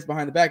power players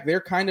behind the back.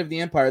 They're kind of the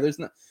empire. There's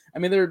not, I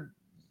mean, they're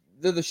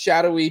the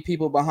shadowy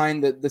people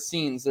behind the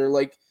scenes. They're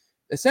like,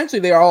 essentially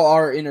they all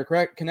are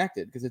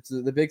interconnected, because it's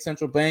the big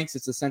central banks.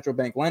 It's the central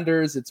bank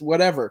lenders. It's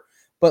whatever.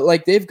 But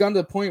like, they've gone to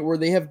the point where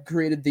they have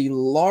created the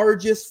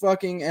largest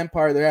fucking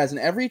empire there has.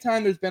 And every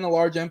time there's been a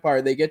large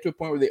empire, they get to a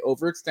point where they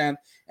overextend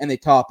and they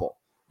topple.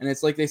 And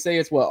it's like, they say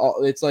it's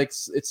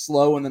it's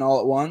slow and then all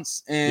at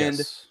once. And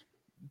yes.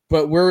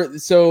 But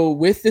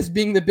with this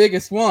being the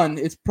biggest one,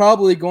 it's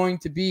probably going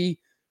to be,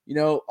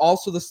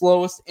 also the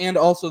slowest and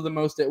also the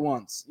most at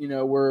once.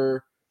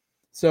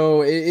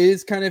 So it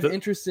is kind of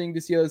interesting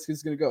to see how this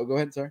is going to go. Go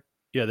ahead, sorry.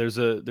 Yeah, there's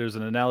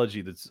an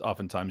analogy that's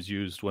oftentimes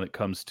used when it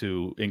comes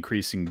to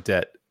increasing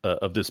debt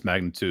of this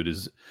magnitude.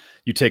 Is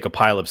you take a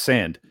pile of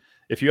sand.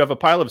 If you have a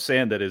pile of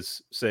sand that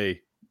is,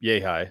 say, yay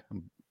high,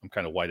 I'm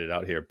kind of whited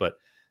out here, but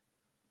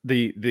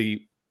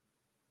the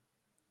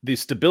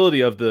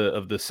stability of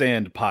the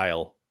sand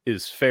pile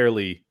is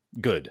fairly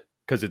good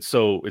because it's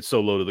so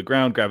low to the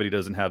ground. Gravity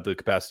doesn't have the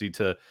capacity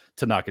to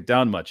knock it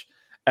down much.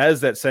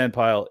 As that sand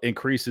pile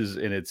increases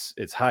in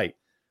its height,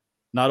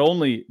 not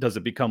only does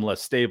it become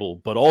less stable,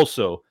 but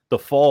also the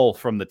fall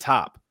from the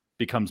top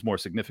becomes more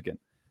significant.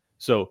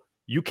 So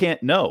you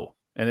can't know.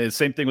 And it's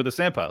the same thing with the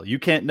sand pile. You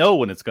can't know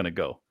when it's going to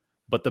go.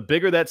 But the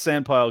bigger that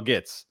sand pile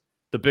gets,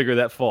 the bigger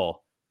that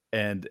fall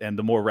and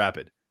the more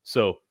rapid.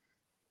 So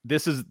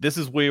this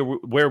is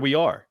where we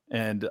are.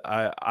 And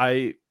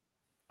I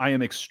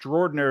am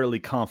extraordinarily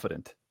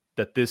confident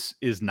that this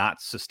is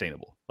not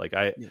sustainable. Like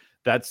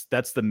that's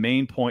the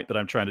main point that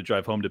I'm trying to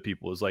drive home to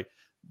people is like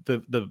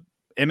the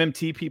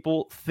MMT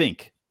people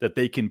think that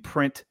they can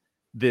print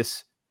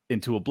this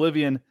into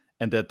oblivion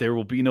and that there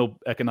will be no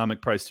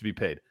economic price to be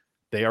paid.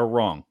 They are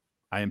wrong.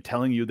 I am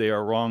telling you they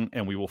are wrong,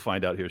 and we will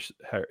find out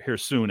here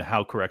soon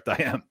how correct I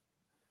am.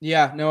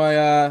 Yeah, no,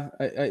 I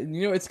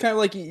it's kind of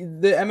like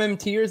the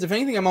MMTers. If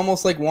anything, I'm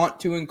almost like want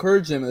to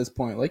encourage them at this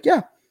point. Like,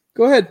 yeah,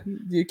 go ahead,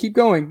 you keep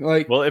going.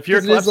 Like, well, if you're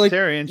a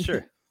collapsitarian, like,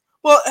 sure.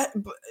 Well,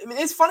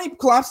 it's funny.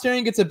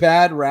 Collapsitarian gets a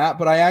bad rap,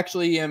 but I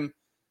actually am.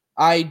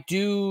 I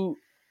don't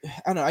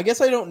know. I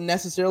guess I don't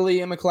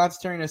necessarily am a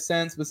collapsitarian in a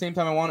sense, but at the same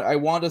time, I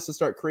want us to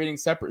start creating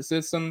separate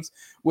systems,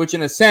 which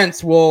in a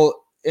sense will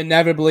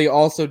inevitably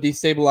also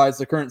destabilize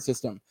the current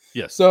system.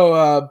 Yes.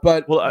 So,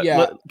 but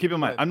keep in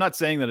mind, I'm not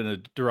saying that in a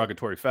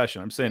derogatory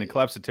fashion. I'm saying a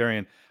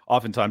collapsitarian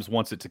oftentimes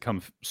wants it to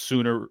come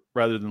sooner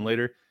rather than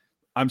later.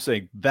 I'm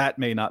saying that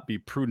may not be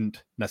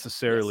prudent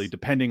necessarily,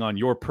 depending on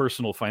your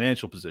personal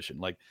financial position.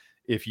 Like,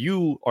 if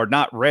you are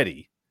not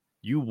ready,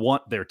 you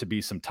want there to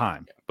be some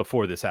time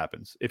before this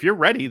happens. If you're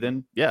ready,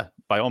 then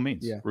by all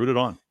means, root it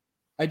on.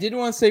 I did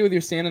want to say with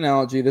your sand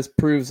analogy, this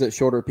proves that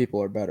shorter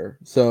people are better.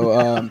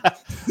 So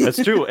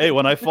that's true. Hey,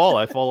 when I fall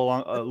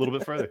along a little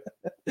bit further.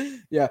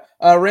 Yeah.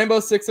 Rainbow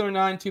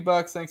 609,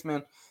 $2. Thanks,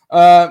 man.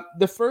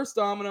 The first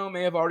domino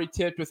may have already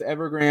tipped with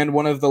Evergrande,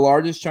 one of the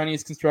largest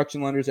Chinese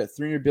construction lenders at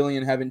 $300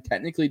 billion, having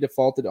technically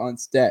defaulted on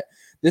its debt.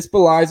 This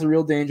belies the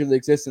real danger that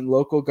exists in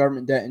local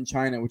government debt in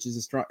China, which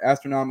is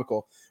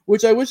astronomical.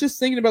 Which I was just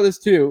thinking about this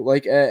too.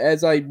 Like,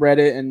 as I read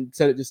it and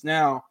said it just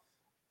now,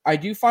 I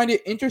do find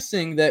it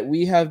interesting that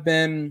we have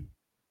been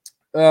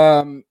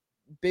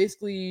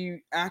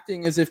basically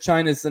acting as if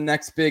China is the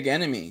next big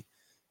enemy,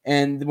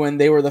 and when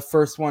they were the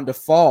first one to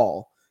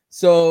fall.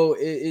 So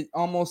it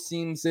almost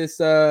seems this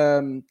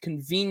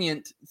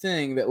convenient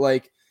thing that,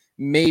 like,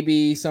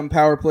 maybe some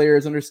power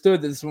players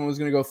understood that this one was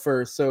going to go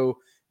first. So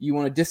you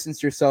want to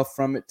distance yourself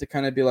from it to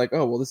kind of be like,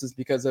 oh, well, this is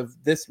because of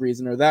this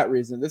reason or that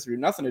reason. This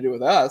reason, nothing to do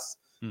with us.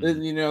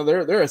 You know,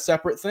 they're a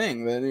separate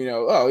thing. Then, you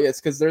know, oh, yeah,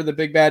 it's because they're the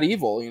big bad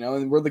evil, you know,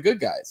 and we're the good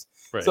guys.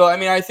 Right. So, I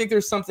mean, I think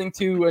there's something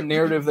to a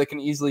narrative that can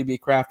easily be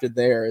crafted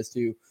there as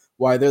to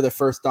why they're the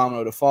first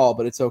domino to fall,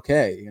 but it's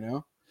okay, you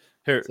know?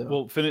 Here,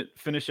 we'll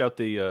finish out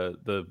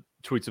the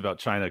tweets about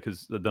China,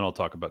 because then I'll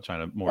talk about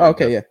China more.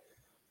 Okay, yeah.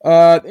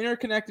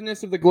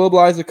 Interconnectedness of the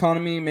globalized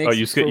economy makes... Oh,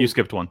 you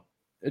skipped one.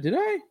 Did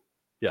I?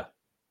 Yeah.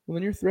 Well,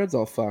 then your thread's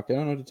all fucked. I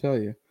don't know what to tell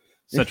you.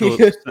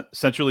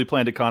 Centrally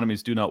planned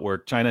economies do not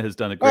work. China has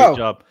done a great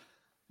job.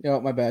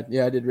 Oh, my bad.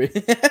 Yeah, I did read.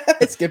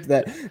 I skipped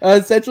that.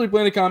 Centrally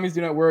planned economies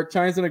do not work.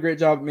 China's done a great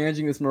job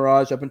managing this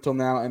mirage up until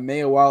now, and may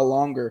a while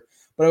longer.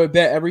 But I would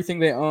bet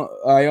everything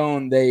I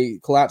own, they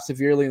collapse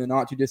severely in the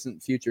not too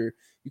distant future.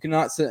 You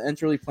cannot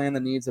centrally plan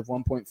the needs of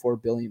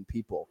 1.4 billion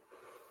people.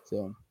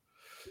 So,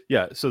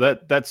 yeah. So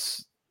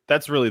that's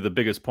really the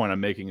biggest point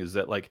I'm making, is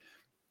that, like,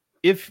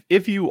 if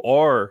you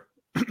are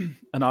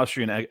an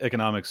Austrian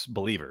economics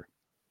believer,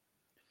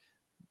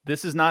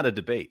 this is not a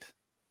debate.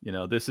 You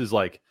know, this is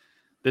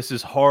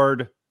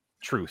hard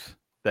truth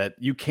that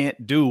you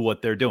can't do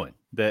what they're doing.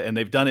 And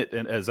they've done it.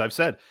 And as I've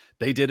said,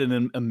 they did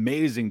an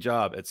amazing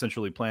job at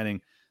centrally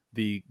planning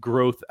the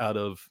growth out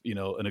of, you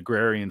know, an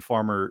agrarian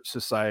farmer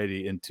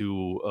society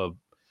into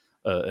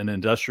an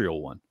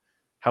industrial one.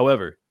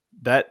 However,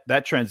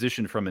 that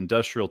transition from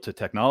industrial to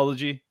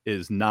technology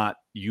is not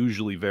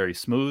usually very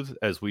smooth,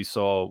 as we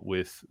saw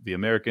with the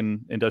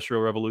American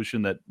Industrial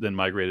Revolution that then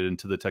migrated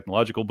into the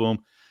technological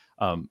boom.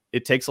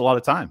 It takes a lot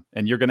of time,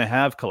 and you're going to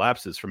have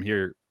collapses from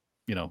here,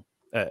 you know,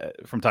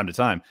 from time to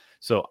time.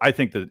 So I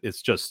think that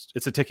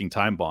it's a ticking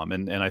time bomb.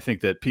 And I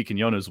think that Pete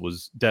Quinones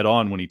was dead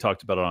on when he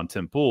talked about it on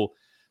Tim Pool,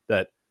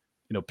 that,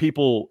 you know,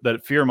 people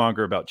that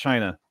fearmonger about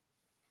China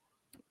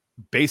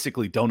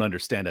basically don't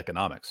understand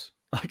economics.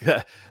 Like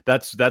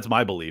that's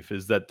my belief,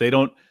 is that they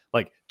don't,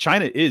 like,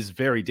 China is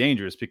very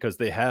dangerous because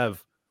they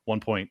have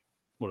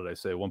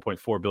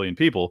 1.4 billion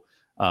people.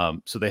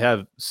 So they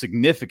have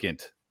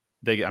significant,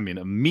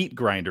 a meat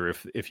grinder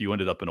if you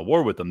ended up in a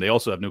war with them. They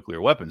also have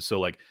nuclear weapons.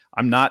 So, like,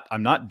 I'm not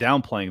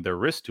downplaying their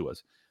risk to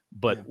us,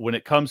 but when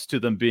it comes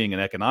to them being an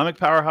economic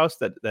powerhouse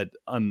that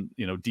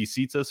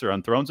de-seats us or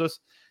unthrones us,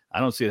 I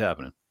don't see it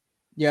happening.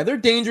 Yeah, they're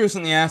dangerous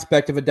in the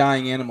aspect of a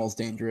dying animal is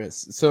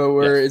dangerous. So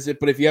where is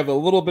it? But if you have a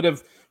little bit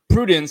of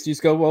prudence, you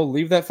just go, well,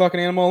 leave that fucking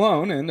animal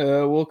alone, and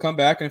we'll come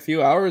back in a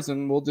few hours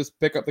and we'll just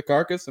pick up the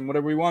carcass and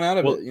whatever we want out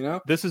of it. You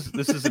know, this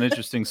is an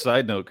interesting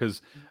side note,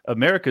 because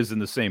America's in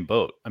the same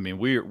boat. I mean,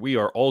 we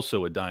are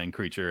also a dying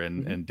creature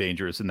and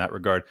dangerous in that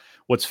regard.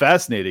 What's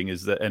fascinating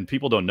is that, and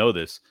people don't know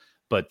this,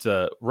 but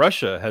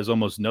Russia has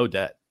almost no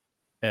debt,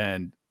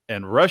 and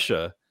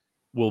Russia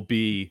will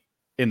be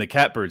in the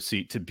catbird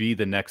seat to be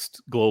the next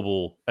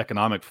global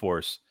economic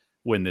force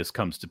when this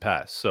comes to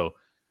pass. So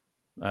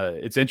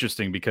it's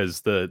interesting, because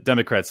the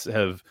Democrats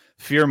have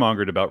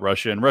fearmongered about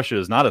Russia, and Russia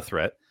is not a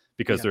threat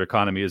because their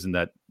economy isn't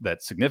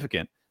that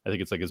significant. I think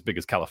it's like as big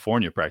as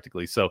California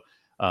practically. So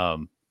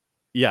but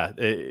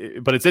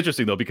it's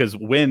interesting though, because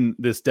when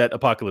this debt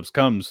apocalypse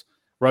comes,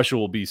 Russia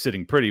will be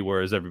sitting pretty,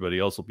 whereas everybody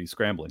else will be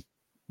scrambling.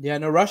 Yeah,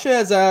 no, Russia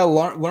has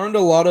learned a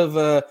lot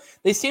of,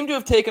 they seem to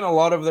have taken a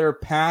lot of their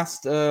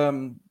past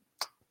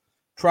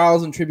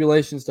trials and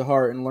tribulations to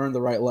heart and learn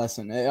the right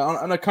lesson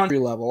on a country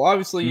level.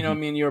 Obviously, you know,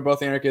 me and you are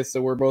both anarchists,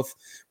 so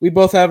we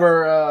both have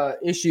our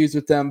issues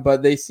with them,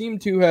 but they seem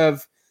to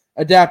have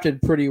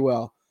adapted pretty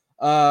well.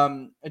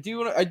 I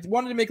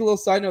wanted to make a little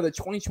side note that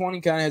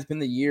 2020 kind of has been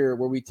the year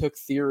where we took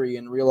theory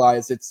and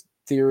realized its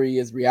theory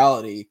is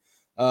reality.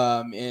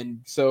 And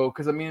so,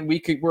 because I mean,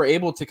 we're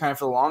able to kind of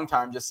for a long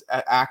time just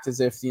act as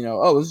if, you know,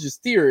 oh, this is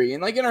just theory,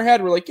 and like in our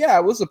head we're like, yeah,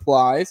 well, this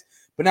applies,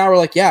 but now we're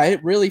like, yeah,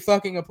 it really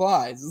fucking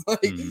applies.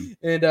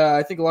 And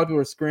I think a lot of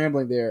people are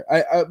scrambling there.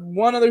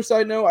 One other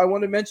side note I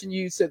want to mention,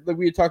 you said that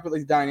we had talked about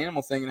like the dying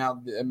animal thing and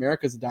how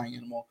America's a dying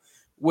animal,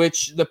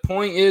 which the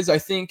point is, I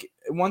think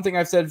one thing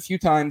I've said a few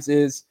times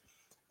is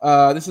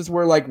this is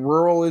where like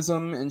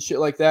ruralism and shit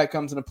like that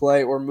comes into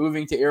play, or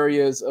moving to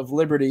areas of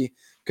liberty.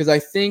 Because I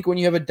think when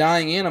you have a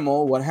dying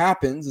animal, what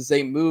happens is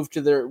they move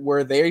to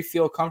where they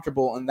feel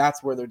comfortable, and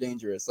that's where they're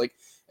dangerous. Like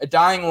a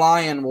dying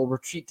lion will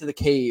retreat to the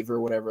cave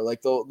or whatever.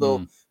 Like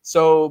they'll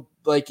so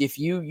like if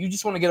you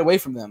just want to get away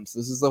from them. So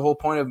this is the whole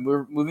point of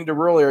moving to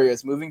rural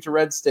areas, moving to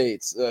red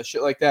states,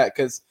 shit like that.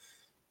 Because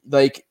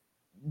like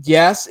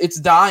yes, it's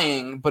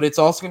dying, but it's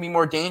also gonna be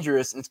more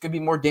dangerous, and it's gonna be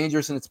more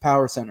dangerous in its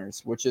power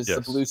centers, which is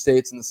the blue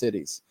states and the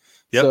cities.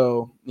 Yep.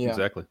 So yeah,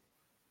 exactly.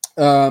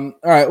 All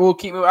right, we'll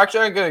keep moving.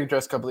 Actually, I'm gonna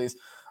address a couple of these.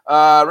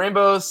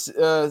 Rainbows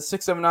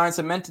 679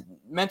 said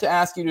meant to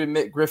ask you to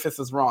admit Griffith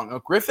was wrong. No,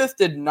 Griffith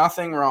did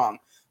nothing wrong.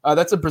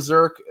 That's a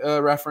Berserk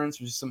reference,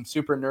 which is some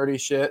super nerdy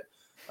shit.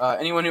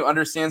 Anyone who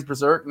understands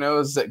Berserk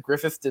knows that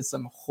Griffith did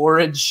some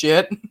horrid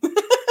shit.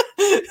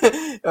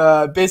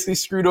 Basically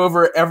screwed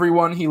over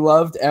everyone he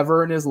loved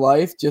ever in his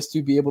life just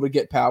to be able to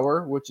get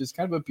power, which is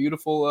kind of a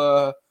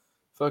beautiful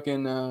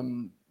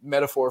fucking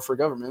metaphor for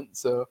government.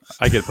 So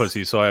I get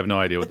pussy, so I have no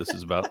idea what this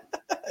is about.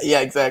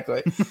 Yeah,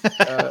 exactly.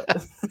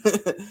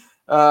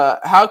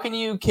 How can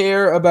you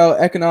care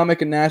about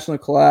economic and national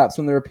collapse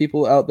when there are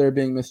people out there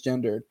being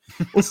misgendered?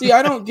 Well, see,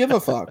 I don't give a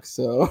fuck.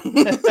 So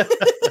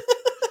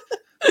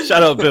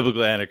shout out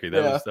Biblical Anarchy.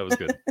 That was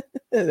good.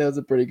 That was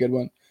a pretty good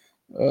one.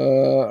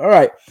 All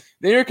right.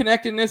 The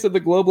interconnectedness of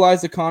the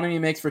globalized economy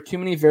makes for too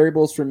many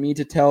variables for me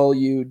to tell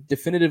you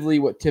definitively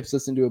what tips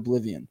us into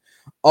oblivion.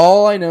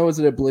 All I know is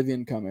that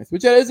oblivion cometh,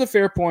 which is a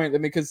fair point. I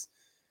mean, because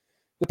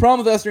the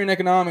problem with Austrian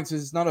economics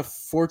is it's not a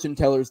fortune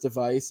teller's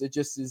device. It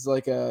just is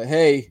like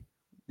hey,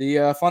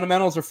 the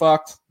fundamentals are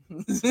fucked.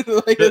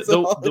 Like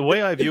the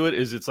way I view it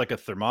is it's like a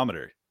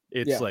thermometer.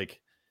 It's like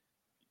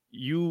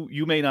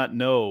you may not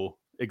know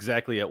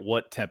exactly at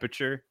what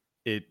temperature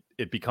it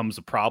becomes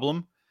a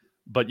problem,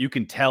 but you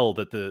can tell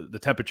that the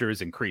temperature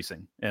is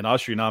increasing. And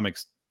Austrian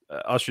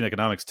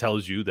economics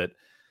tells you that,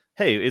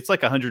 hey, it's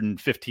like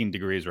 115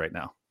 degrees right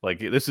now. Like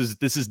this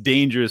is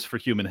dangerous for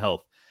human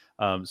health.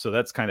 So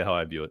that's kind of how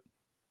I view it.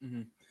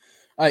 Mm-hmm.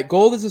 All right,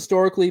 gold has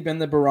historically been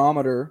the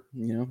barometer,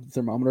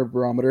 thermometer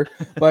barometer,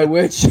 by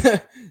which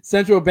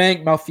central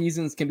bank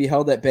malfeasance can be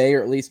held at bay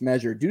or at least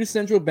measured. Due to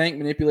central bank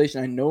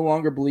manipulation, I no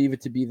longer believe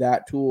it to be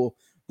that tool,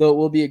 though it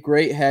will be a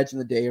great hedge when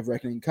the day of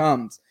reckoning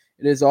comes.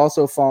 It has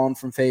also fallen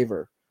from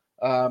favor.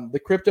 The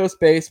crypto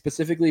space,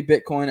 specifically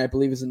Bitcoin, I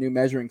believe is a new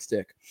measuring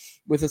stick.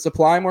 With a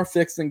supply more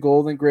fixed than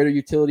gold and greater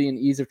utility and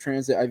ease of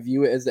transit, I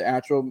view it as the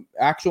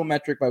actual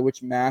metric by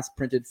which mass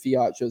printed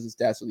fiat shows its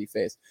dastardly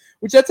face.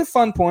 Which that's a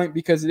fun point,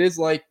 because it is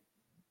like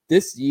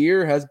this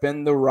year has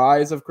been the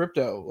rise of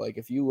crypto. Like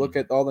if you look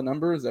at all the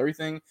numbers,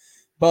 everything,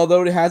 but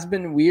although it has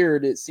been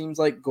weird, it seems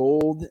like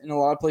gold in a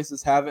lot of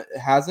places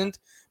hasn't.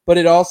 But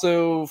it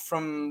also,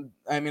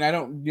 I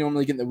don't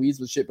normally get in the weeds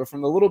with shit, but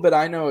from the little bit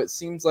I know, it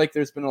seems like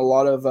there's been a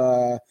lot of,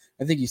 I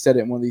think you said it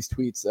in one of these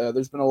tweets,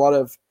 there's been a lot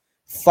of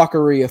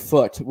fuckery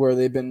afoot where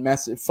they've been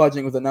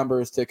fudging with the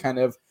numbers to kind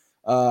of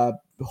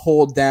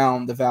hold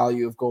down the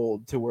value of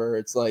gold to where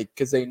it's like,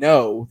 because they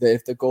know that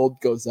if the gold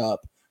goes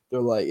up,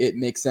 they're like, it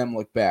makes them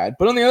look bad.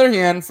 But on the other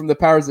hand, from the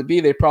powers that be,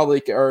 they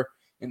probably are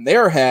in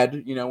their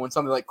head, when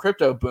something like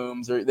crypto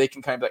booms, or they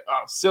can kind of be like,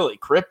 oh, silly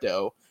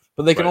crypto.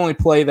 But they can only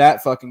play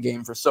that fucking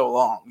game for so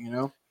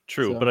long,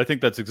 True, but I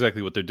think that's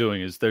exactly what they're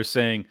doing. Is they're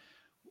saying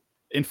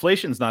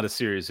inflation's not a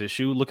serious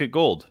issue. Look at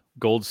gold.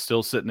 Gold's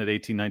still sitting at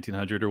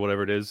 1900 or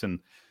whatever it is,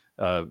 and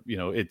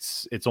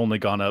it's only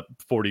gone up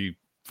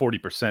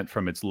 40%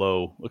 from its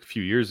low a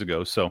few years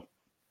ago. So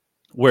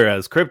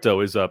whereas crypto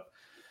is up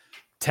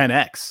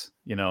 10x.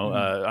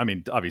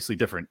 Obviously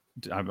different.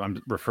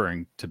 I'm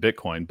referring to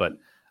Bitcoin, but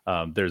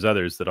there's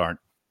others that aren't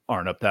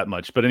up that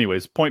much. But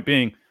anyways, point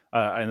being.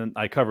 And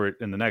I cover it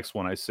in the next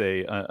one. I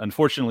say,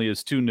 unfortunately,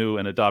 it's too new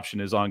and adoption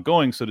is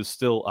ongoing, so it is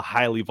still a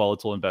highly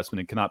volatile investment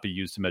and cannot be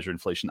used to measure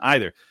inflation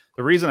either.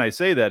 The reason I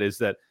say that is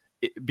that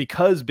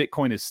because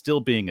Bitcoin is still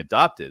being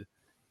adopted,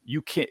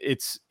 you can't.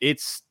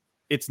 It's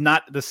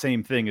not the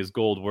same thing as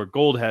gold, where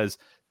gold has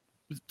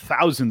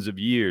thousands of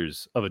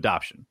years of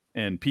adoption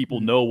and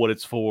people know what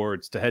it's for.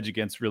 It's to hedge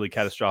against really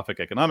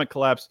catastrophic economic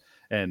collapse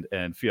and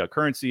fiat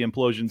currency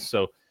implosions.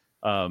 So,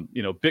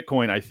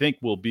 Bitcoin, I think,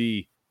 will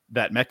be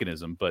that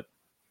mechanism, but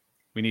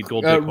we need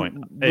gold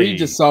Bitcoin. We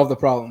just solved the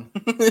problem.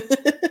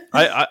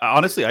 I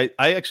honestly,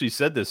 I actually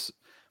said this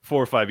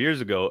 4 or 5 years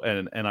ago,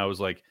 and I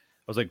was like,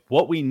 was like,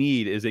 what we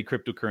need is a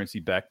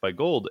cryptocurrency backed by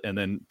gold. And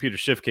then Peter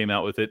Schiff came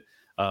out with it.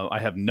 I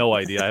have no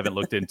idea. I haven't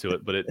looked into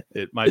it, but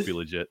it might be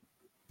legit.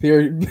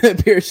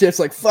 Peter Schiff's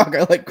like, fuck,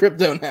 I like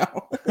crypto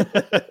now.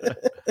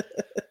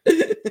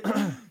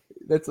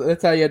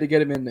 That's how you had to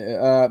get him in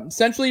there.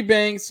 Central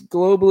banks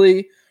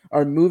globally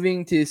are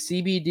moving to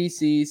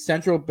CBDCs,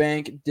 central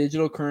bank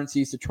digital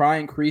currencies, to try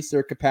and increase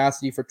their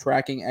capacity for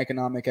tracking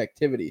economic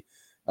activity,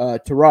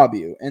 to rob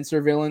you, and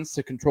surveillance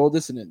to control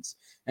dissidents,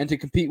 and to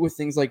compete with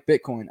things like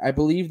Bitcoin. I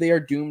believe they are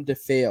doomed to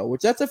fail,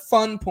 which that's a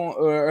fun point,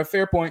 or a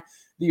fair point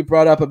that you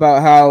brought up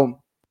about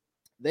how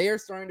they are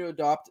starting to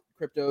adopt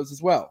cryptos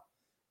as well.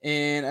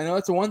 And I know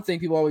that's the one thing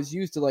people always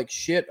use to like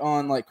shit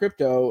on like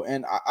crypto.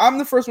 And I'm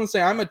the first one to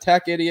say I'm a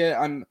tech idiot.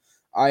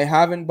 I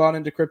haven't bought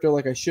into crypto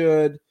like I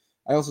should.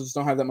 I also just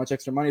don't have that much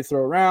extra money to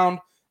throw around.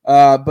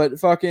 But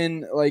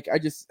fucking like I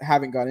just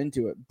haven't got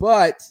into it.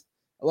 But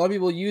a lot of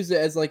people use it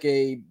as like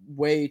a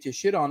way to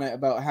shit on it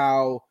about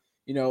how,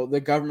 you know, the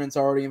government's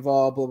already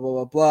involved, blah, blah,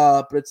 blah,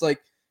 blah. But it's like,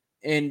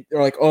 and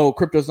they're like, oh,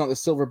 crypto's not the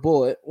silver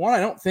bullet. One,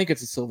 I don't think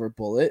it's a silver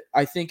bullet.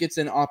 I think it's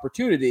an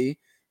opportunity.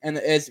 And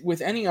as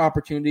with any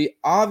opportunity,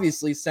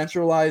 obviously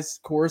centralized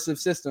coercive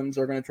systems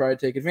are going to try to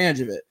take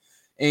advantage of it.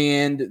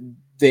 And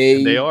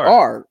they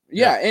are.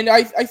 Yeah. And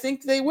I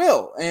think they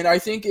will. And I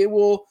think it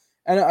will.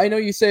 And I know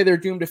you say they're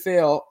doomed to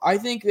fail. I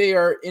think they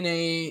are in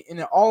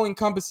an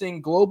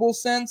all-encompassing global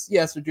sense.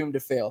 Yes, they're doomed to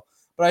fail.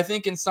 But I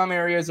think in some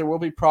areas there will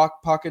be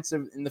pockets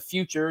of, in the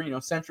future, you know,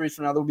 centuries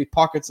from now, there will be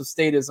pockets of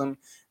statism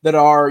that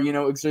are, you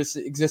know,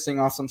 existing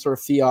off some sort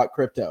of fiat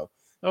crypto.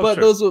 Oh, but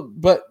sure.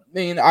 But I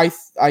mean,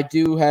 I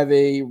do have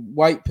a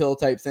white pill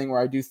type thing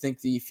where I do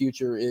think the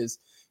future is,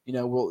 you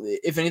know, well,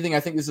 if anything, I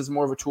think this is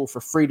more of a tool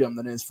for freedom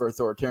than it is for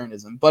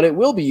authoritarianism. But it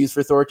will be used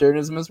for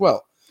authoritarianism as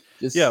well.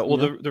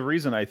 The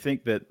reason I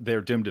think that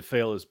they're doomed to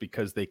fail is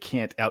because they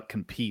can't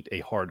outcompete a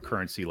hard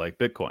currency like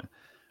Bitcoin.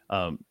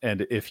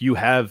 And if you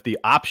have the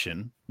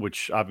option,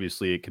 which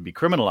obviously it can be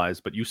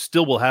criminalized, but you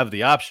still will have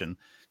the option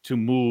to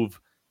move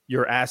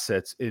your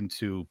assets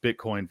into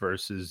Bitcoin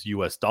versus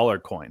US dollar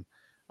coin.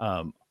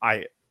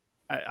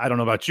 I don't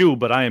know about you,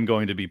 but I am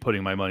going to be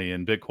putting my money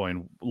in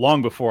Bitcoin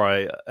long before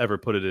I ever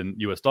put it in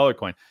US dollar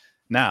coin.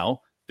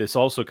 Now, this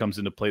also comes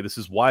into play. This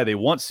is why they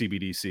want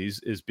CBDCs,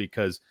 is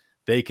because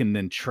they can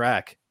then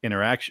track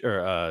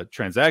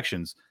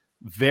transactions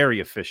very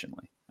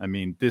efficiently. I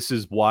mean, this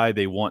is why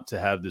they want to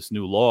have this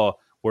new law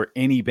where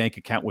any bank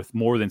account with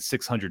more than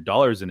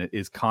 $600 in it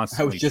is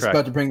constantly I was just tracked.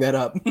 about to bring that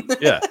up.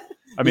 Yeah.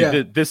 I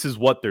mean, this is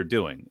what they're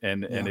doing.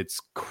 And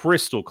it's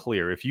crystal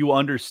clear. If you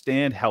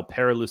understand how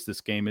perilous this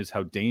game is,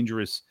 how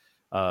dangerous,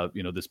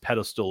 this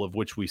pedestal of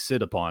which we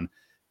sit upon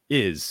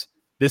is,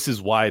 this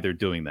is why they're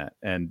doing that.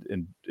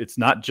 And it's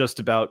not just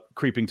about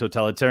creeping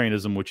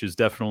totalitarianism, which is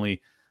definitely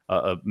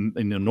an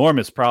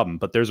enormous problem,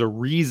 but there's a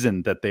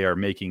reason that they are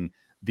making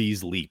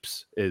these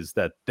leaps, is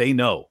that they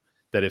know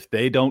that if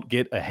they don't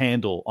get a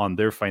handle on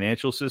their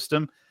financial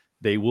system,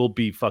 they will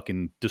be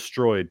fucking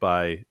destroyed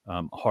by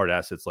hard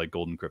assets like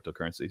gold and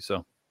cryptocurrency.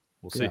 So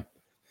we'll see.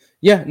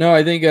 Yeah, no,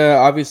 I think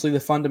obviously the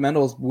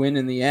fundamentals win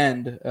in the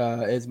end,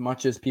 as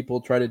much as people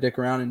try to dick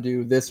around and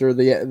do this or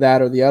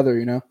that or the other,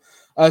 you know.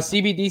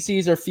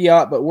 CBDCs are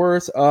fiat, but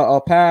worse.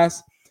 I'll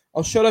pass.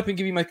 I'll shut up and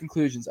give you my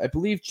conclusions. I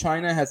believe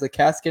China has a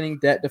cascading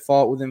debt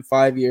default within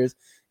 5 years,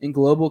 and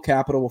global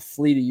capital will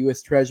flee to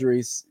U.S.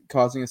 treasuries,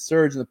 causing a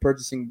surge in the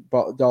purchasing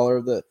power of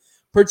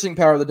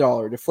the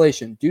dollar.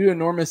 Deflation. Due to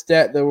enormous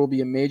debt, there will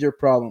be a major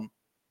problem.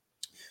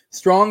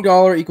 Strong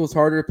dollar equals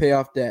harder to pay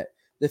off debt.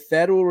 The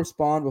Fed will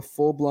respond with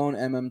full-blown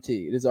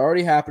MMT. It is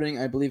already happening.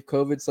 I believe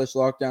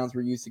COVID/lockdowns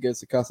were used to get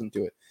us accustomed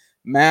to it.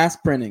 Mass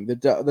printing.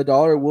 The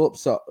dollar will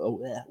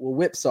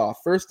whipsaw.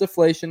 First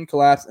deflation,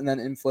 collapse, and then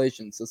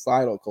inflation,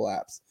 societal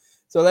collapse.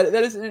 So that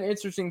is an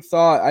interesting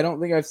thought. I don't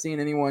think I've seen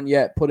anyone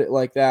yet put it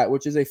like that,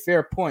 which is a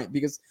fair point,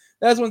 because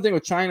that's one thing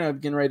with China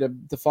getting ready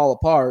to fall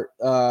apart.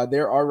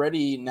 They're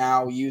already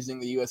now using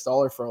the U.S.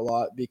 dollar for a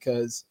lot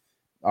because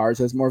ours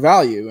has more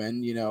value.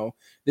 And, you know,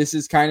 this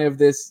is kind of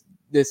this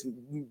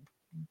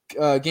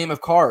game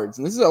of cards.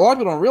 And this is, a lot of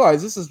people don't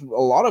realize, this is a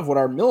lot of what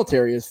our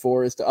military is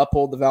for, is to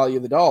uphold the value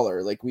of the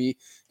dollar. Like, we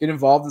get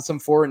involved in some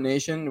foreign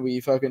nation, we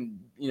fucking,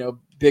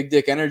 big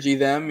dick energy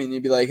them, and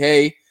you'd be like,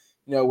 hey,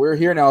 we're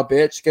here now,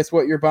 bitch. Guess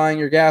what you're buying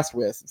your gas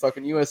with?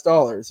 Fucking US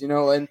dollars,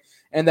 and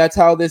that's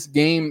how this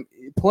game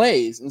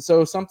plays. And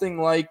so something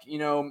like,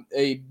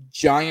 a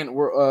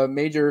giant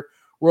major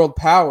world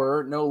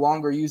power no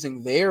longer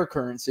using their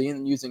currency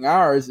and using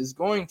ours is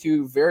going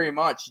to very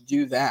much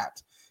do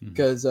that.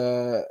 Because,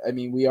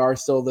 we are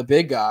still the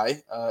big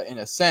guy in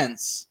a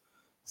sense.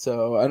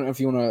 So I don't know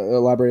if you want to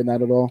elaborate on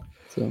that at all.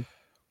 So.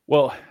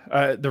 Well,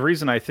 the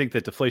reason I think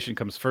that deflation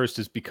comes first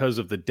is because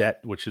of the debt,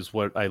 which is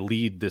what I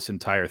lead this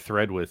entire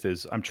thread with.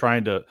 Is I'm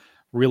trying to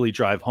really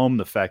drive home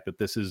the fact that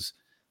this is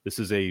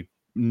a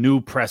new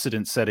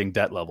precedent-setting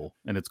debt level,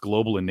 and it's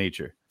global in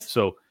nature.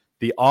 So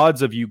the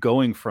odds of you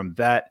going from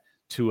that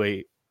to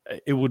it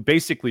would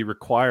basically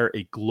require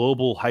a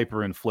global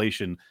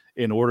hyperinflation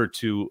in order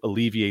to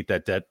alleviate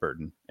that debt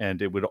burden.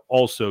 And it would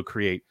also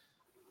create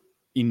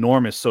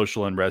enormous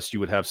social unrest. You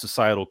would have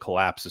societal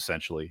collapse,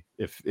 essentially,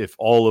 if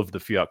all of the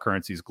fiat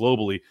currencies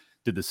globally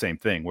did the same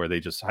thing, where they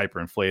just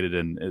hyperinflated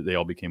and they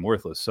all became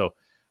worthless. So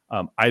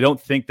I don't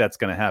think that's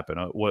going to happen.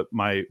 What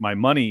my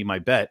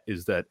bet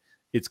is that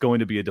it's going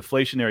to be a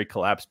deflationary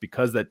collapse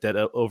because that debt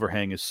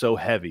overhang is so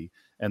heavy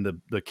and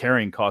the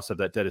carrying cost of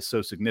that debt is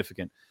so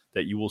significant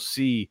that you will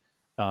see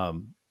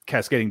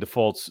cascading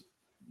defaults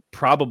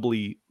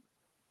probably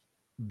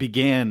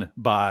began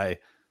by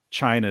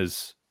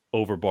China's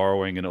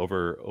overborrowing and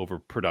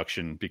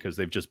overproduction, because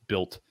they've just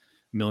built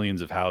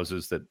millions of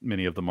houses that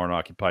many of them aren't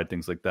occupied,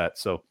 things like that.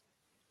 So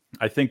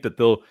I think that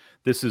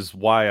this is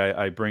why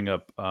I bring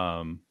up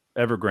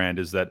Evergrande,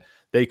 is that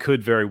they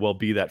could very well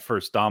be that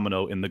first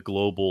domino in the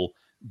global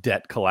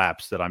debt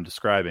collapse that I'm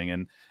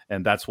describing.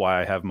 And that's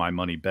why I have my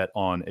money bet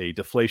on a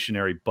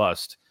deflationary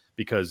bust,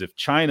 because if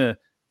China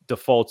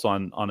defaults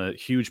on a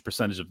huge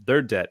percentage of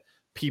their debt,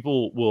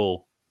 people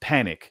will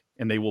panic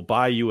and they will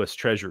buy U.S.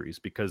 treasuries,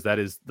 because that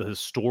is the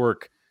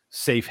historic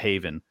safe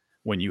haven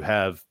when you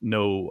have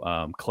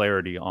no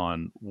clarity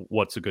on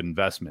what's a good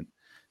investment.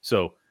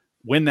 So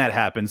when that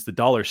happens, the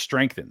dollar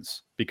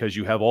strengthens, because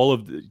you have all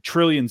of the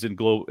trillions in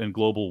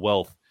global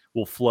wealth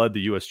will flood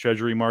the U.S.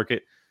 Treasury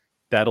market.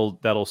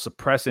 That'll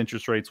suppress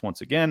interest rates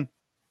once again,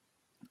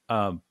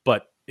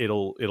 but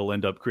it'll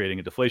end up creating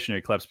a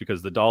deflationary collapse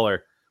because the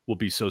dollar will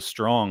be so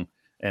strong,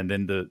 and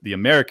then the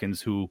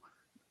Americans who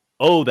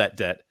owe that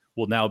debt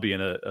will now be in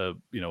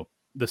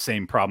the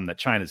same problem that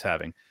China's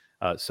having.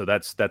 So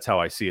that's how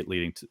I see it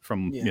leading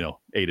from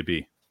A to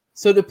B.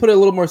 So to put it a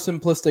little more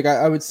simplistic,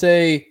 I would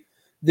say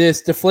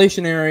this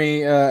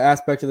deflationary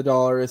aspect of the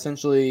dollar,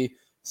 essentially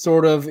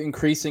sort of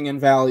increasing in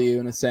value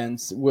in a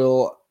sense,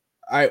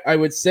 I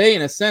would say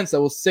in a sense that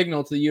will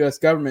signal to the U.S.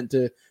 government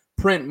to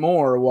print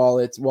more while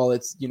it's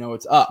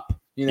it's up,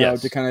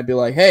 Yes. to kind of be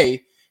like,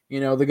 hey,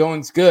 the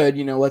going's good,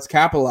 let's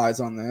capitalize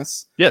on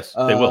this. Yes,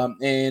 they will.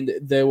 And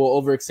they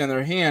will overextend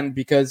their hand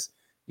because,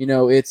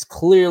 it's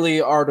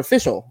clearly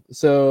artificial.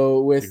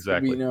 So with,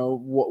 exactly.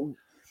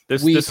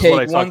 This is what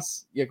I talked.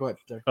 Yeah, go ahead.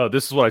 Sorry. Oh,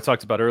 this is what I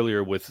talked about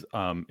earlier with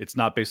it's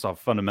not based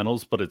off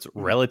fundamentals, but it's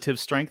relative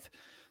strength.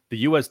 The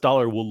U.S.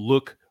 dollar will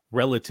look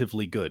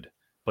relatively good,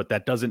 but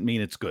that doesn't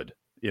mean it's good.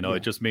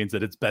 It just means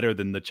that it's better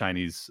than the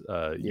Chinese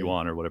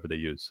yuan or whatever they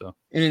use. So,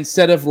 and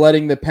instead of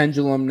letting the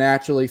pendulum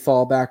naturally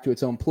fall back to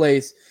its own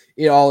place,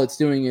 all it's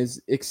doing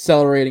is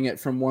accelerating it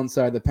from one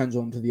side of the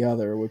pendulum to the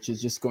other, which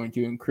is just going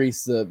to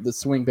increase the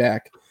swing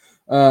back.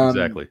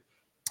 Exactly.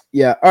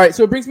 Yeah. All right.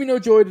 So it brings me no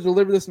joy to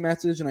deliver this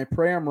message, and I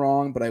pray I'm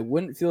wrong, but I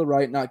wouldn't feel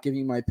right not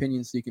giving my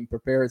opinion so you can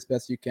prepare as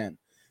best you can.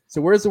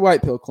 So where's the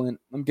white pill, Clint?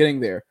 I'm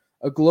getting there.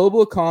 A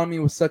global economy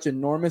with such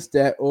enormous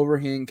debt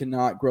overhang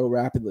cannot grow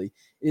rapidly.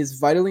 It is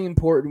vitally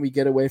important we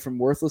get away from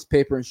worthless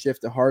paper and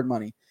shift to hard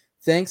money.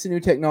 Thanks to new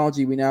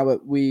technology, we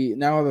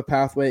now have a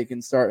pathway that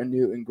can start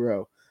anew and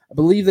grow. I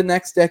believe the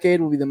next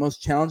decade will be the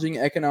most challenging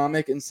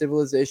economic and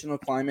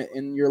civilizational climate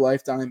in your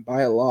lifetime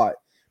by a lot.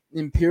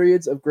 In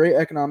periods of great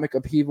economic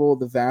upheaval,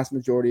 the vast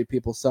majority of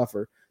people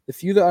suffer. The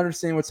few that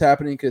understand what's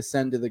happening can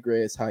ascend to the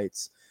greatest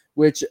heights.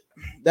 Which,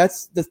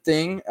 that's the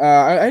thing.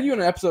 I had you on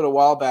an episode a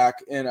while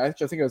back, and I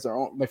think it was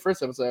my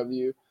first episode with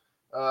you.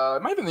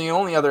 It might have been the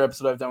only other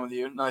episode I've done with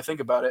you, now I think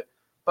about it.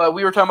 But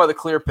we were talking about the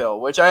clear pill,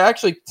 which I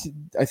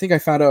think I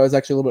found out I was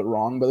actually a little bit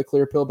wrong by the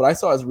clear pill, but I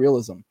saw it as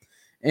realism.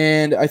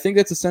 And I think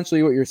that's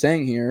essentially what you're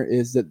saying here,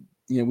 is that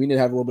we need to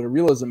have a little bit of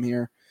realism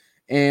here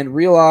and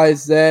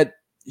realize that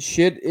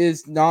shit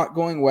is not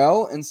going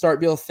well and start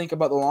being able to think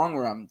about the long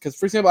run. Because,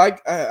 for example,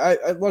 I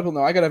let people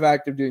know I got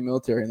active duty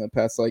military in the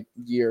past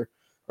year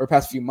or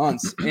past few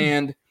months.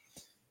 And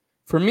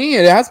for me,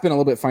 it has been a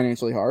little bit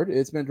financially hard.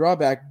 It's been a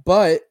drawback,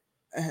 but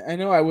I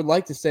know I would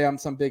like to say I'm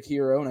some big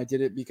hero and I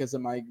did it because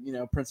of my,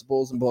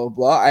 principles and blah, blah,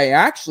 blah. I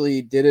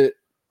actually did it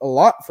a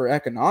lot for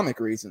economic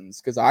reasons,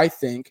 because I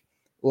think,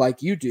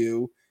 like you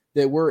do,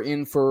 that we're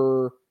in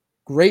for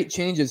great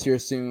changes here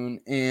soon.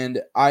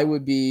 And I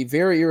would be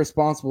very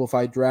irresponsible if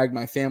I dragged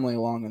my family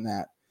along in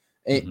that,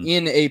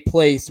 in a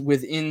place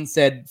within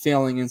said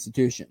failing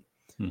institution.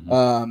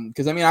 Because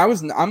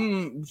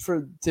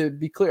to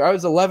be clear, I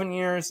was 11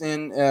 years,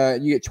 and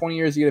you get 20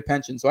 years, you get a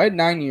pension. So I had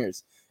 9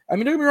 years. I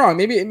mean, don't get me wrong.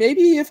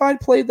 Maybe if I'd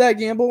played that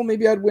gamble,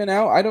 maybe I'd win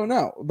out. I don't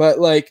know. But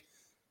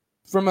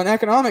from an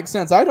economic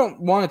sense, I don't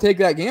want to take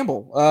that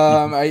gamble.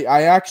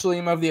 I actually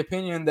am of the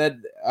opinion that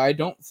I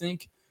don't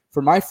think,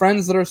 for my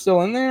friends that are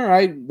still in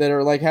there, that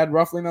are had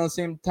roughly around the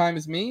same time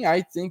as me,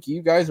 I think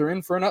you guys are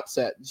in for an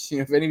upset.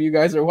 If any of you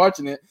guys are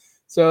watching it.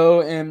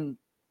 So, and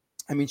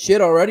I mean,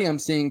 shit, already I'm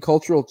seeing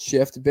cultural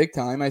shift big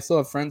time. I still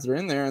have friends that are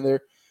in there, and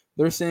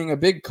they're seeing a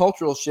big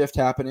cultural shift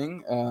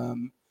happening.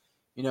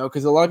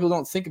 Because a lot of people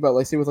don't think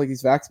about, say with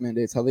these vax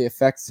mandates, how they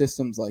affect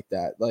systems like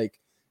that.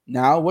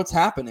 Now what's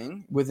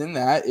happening within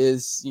that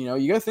is,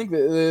 you got to think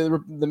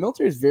that the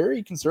military is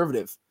very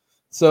conservative.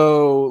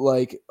 So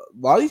a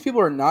lot of these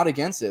people are not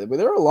against it, but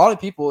there are a lot of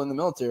people in the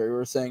military who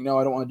are saying, no,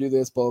 I don't want to do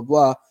this, blah, blah,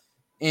 blah.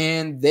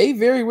 And they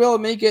very well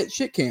may get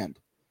shit canned.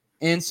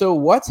 And so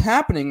what's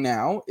happening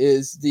now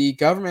is the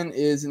government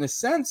is, in a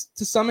sense,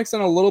 to some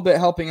extent, a little bit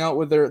helping out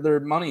with their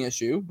money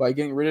issue by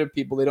getting rid of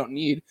people they don't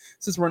need.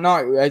 Since we're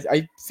not,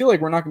 I feel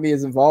like we're not going to be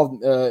as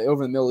involved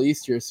over in the Middle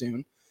East here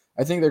soon.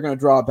 I think they're going to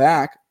draw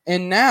back.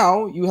 And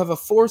now you have a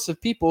force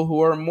of people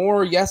who are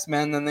more yes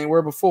men than they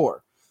were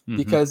before,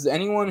 because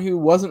anyone who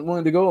wasn't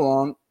willing to go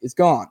along is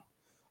gone.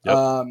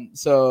 Yep.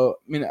 So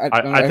I mean,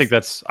 I think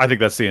that's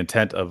the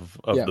intent of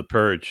the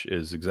purge,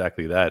 is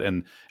exactly that.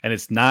 And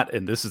it's not,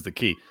 and this is the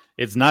key.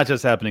 It's not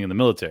just happening in the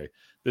military.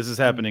 This is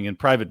happening in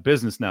private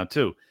business now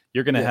too.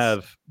 You're going to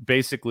have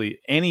basically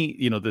any,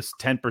 this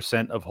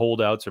 10% of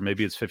holdouts, or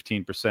maybe it's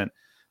 15%,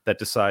 that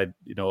decide,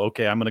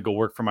 okay, I'm going to go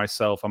work for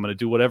myself. I'm going to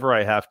do whatever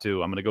I have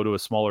to. I'm going to go to a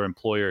smaller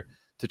employer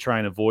to try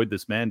and avoid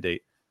this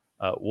mandate.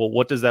 Well,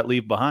 what does that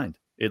leave behind?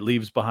 It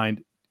leaves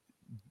behind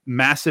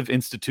massive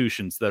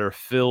institutions that are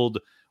filled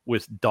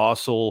with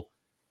docile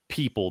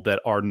people that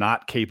are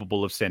not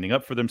capable of standing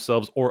up for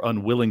themselves or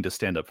unwilling to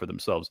stand up for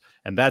themselves.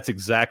 And that's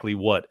exactly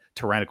what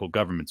tyrannical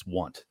governments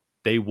want.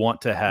 They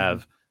want to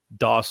have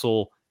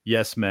docile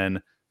yes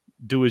men,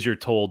 do as you're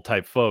told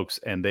type folks,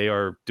 and they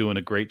are doing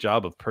a great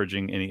job of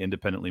purging any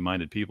independently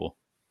minded people.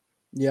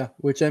 Yeah,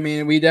 which, I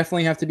mean, we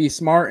definitely have to be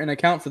smart and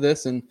account for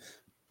this. And,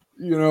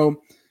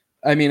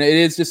 I mean, it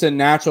is just a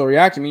natural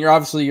reaction. I mean,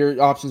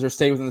 your options are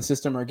stay within the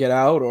system or get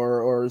out,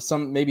 or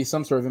maybe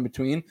some sort of in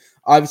between.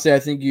 Obviously, I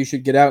think you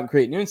should get out and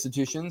create new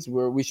institutions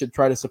where we should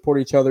try to support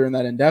each other in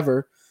that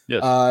endeavor.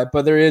 Yes.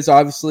 But there is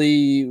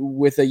obviously,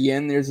 with a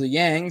yin, there's a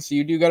yang. So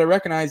you do got to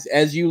recognize,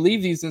 as you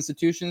leave these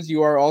institutions,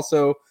 you are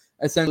also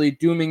essentially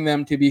dooming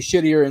them to be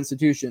shittier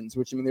institutions,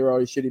 which, I mean, they were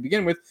already shitty to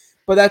begin with.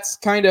 But that's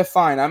kind of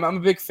fine. I'm a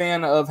big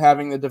fan of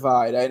having the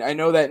divide. I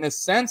know that in a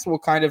sense will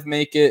kind of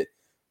make it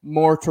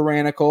more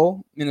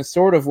tyrannical in a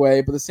sort of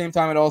way, but at the same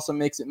time, it also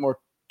makes it more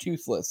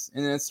toothless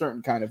in a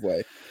certain kind of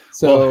way.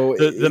 So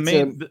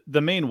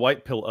the main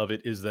white pill of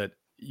it is that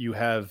you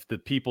have the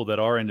people that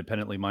are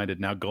independently minded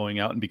now going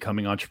out and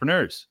becoming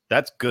entrepreneurs.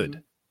 That's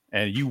good.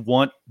 And you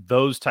want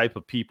those type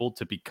of people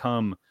to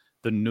become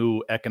the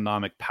new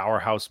economic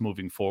powerhouse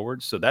moving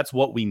forward. So that's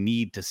what we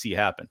need to see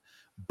happen.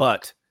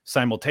 But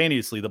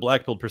simultaneously, the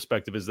black pill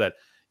perspective is that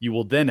you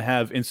will then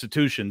have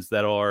institutions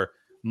that are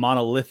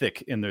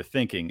monolithic in their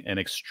thinking and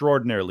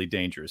extraordinarily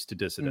dangerous to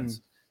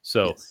dissidents.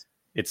 So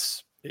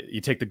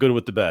you take the good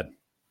with the bad.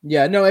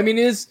 Yeah, no, I mean,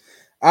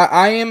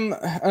 I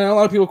know a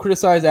lot of people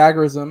criticize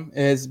agorism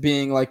as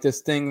being like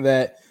this thing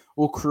that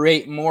will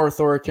create more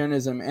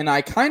authoritarianism, and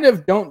I kind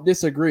of don't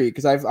disagree,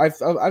 because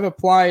I've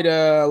applied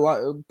a lot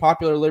of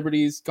Popular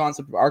Liberty's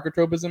concept of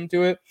archetypism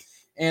to it,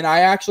 and I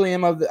actually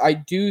I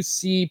do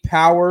see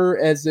power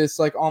as this,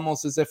 like,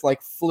 almost as if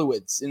like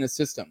fluids in a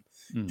system,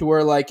 to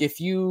where, like, if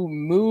you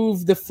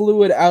move the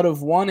fluid out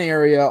of one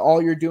area,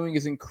 all you're doing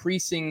is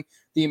increasing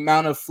the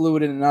amount of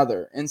fluid in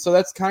another, and so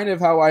that's kind of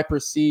how I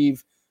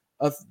perceive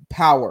of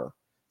power.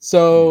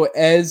 So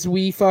as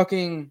we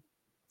fucking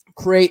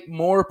create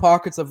more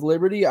pockets of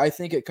liberty, I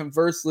think it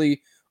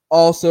conversely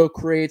also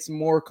creates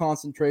more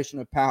concentration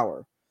of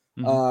power.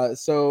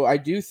 So I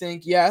do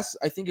think, yes,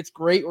 I think it's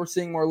great we're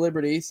seeing more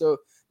liberty. So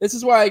this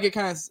is why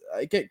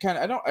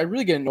I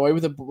really get annoyed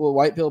with the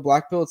white pill,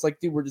 black pill. It's like,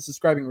 dude, we're just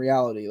describing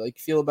reality. Like,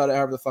 feel about it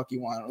however the fuck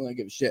you want. I don't really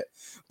give a shit.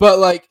 But,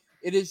 like,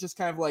 it is just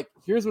kind of like,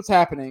 here's what's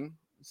happening.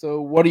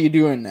 So what are you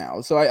doing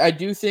now? So I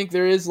do think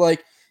there is,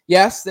 like,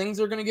 yes, things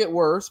are going to get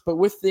worse, but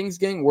with things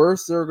getting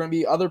worse, there are going to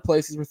be other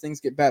places where things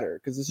get better,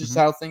 because it's just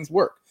how things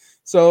work.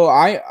 So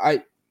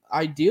I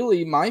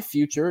ideally, my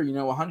future,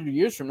 100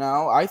 years from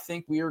now, I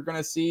think we are going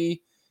to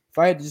see, if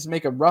I had to just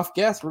make a rough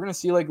guess, we're going to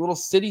see like little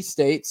city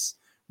states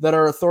that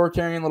are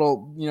authoritarian,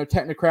 little,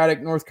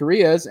 technocratic North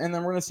Koreas, and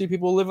then we're going to see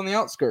people live on the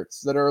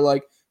outskirts that are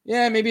like,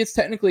 yeah, maybe it's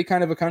technically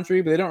kind of a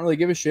country, but they don't really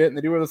give a shit, and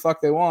they do whatever the fuck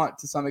they want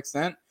to some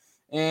extent.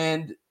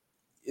 And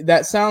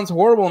that sounds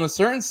horrible in a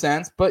certain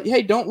sense, but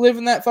hey, don't live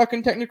in that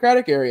fucking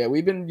technocratic area.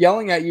 We've been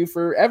yelling at you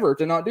forever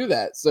to not do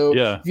that. So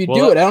if you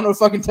do it, I don't know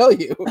if I can tell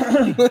you.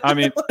 I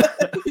mean,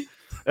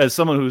 as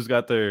someone who's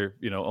got their,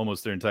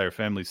 almost their entire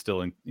family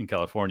still in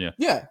California.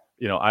 Yeah.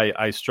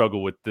 I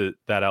struggle with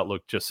that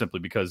outlook, just simply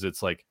because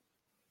it's like,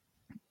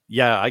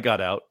 yeah, I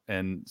got out,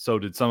 and so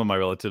did some of my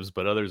relatives,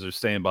 but others are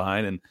staying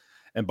behind.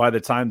 And by the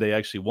time they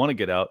actually want to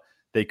get out,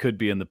 they could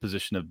be in the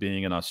position of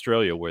being in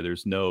Australia, where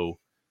there's no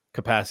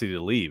capacity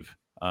to leave.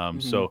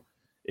 So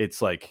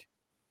it's like,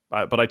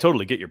 but I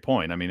totally get your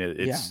point. I mean,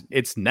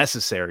 it's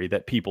necessary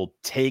that people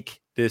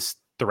take this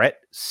threat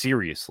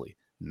seriously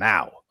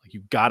now. Like, you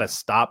got to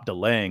stop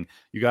delaying.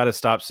 You got to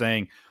stop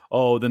saying,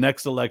 oh, the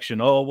next election.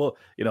 Oh,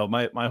 well,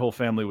 my whole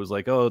family was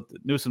like, oh,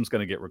 Newsom's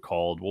going to get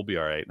recalled. We'll be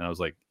all right. And I was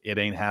like, it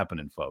ain't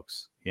happening,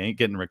 folks. He ain't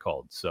getting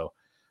recalled. So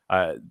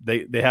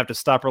they have to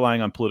stop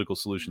relying on political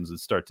solutions and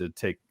start to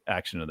take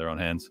action in their own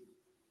hands.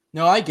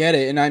 No, I get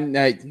it. And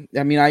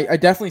I mean, I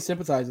definitely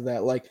sympathize with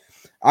that. Like,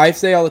 I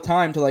say all the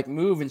time to, like,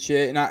 move and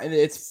shit. And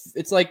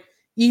it's like,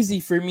 easy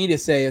for me to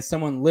say as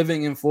someone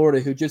living in Florida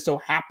who just so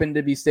happened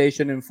to be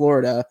stationed in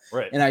Florida.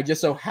 Right. And I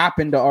just so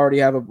happen to already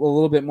have a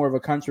little bit more of a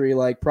country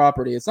like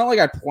property. It's not like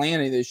I plan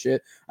any of this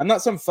shit. I'm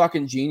not some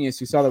fucking genius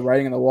who saw the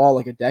writing on the wall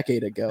like a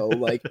decade ago.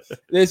 Like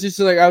it's just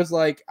like, I was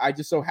like, I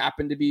just so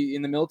happened to be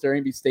in the military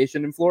and be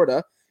stationed in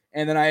Florida.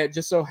 And then I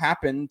just so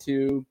happened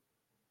to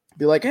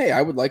be like, hey,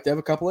 I would like to have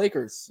a couple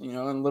acres, you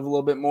know, and live a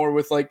little bit more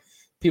with like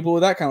people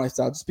with that kind of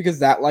lifestyle, just because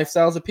that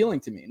lifestyle is appealing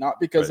to me. Not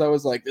because I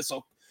was like, this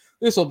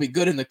will be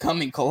good in the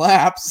coming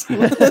collapse.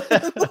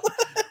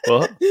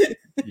 Well,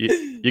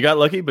 you got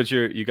lucky, but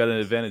you got an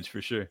advantage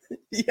for sure.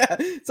 Yeah.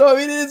 So I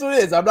mean, it is what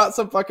it is. I'm not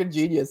some fucking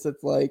genius.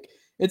 It's like,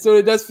 so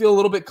it does feel a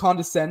little bit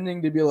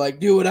condescending to be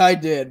like, do what I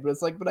did, but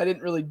it's like, but I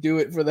didn't really do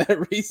it for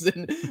that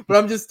reason. But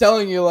I'm just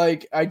telling you,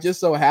 like, I just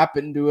so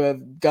happened to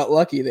have got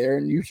lucky there,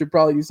 and you should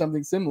probably do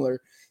something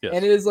similar. Yes.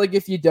 And it is like,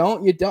 if you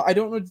don't, you don't. I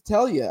don't know what to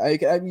tell you.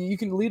 I mean, you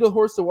can lead a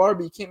horse to water,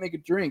 but you can't make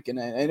it drink. And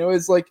I know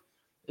it's like,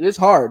 it is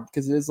hard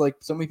because it is like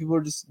so many people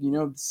are just, you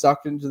know,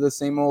 sucked into the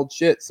same old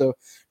shit. So at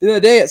the end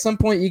of the day, at some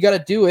point, you got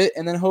to do it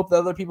and then hope that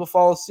other people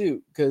follow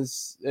suit,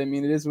 because, I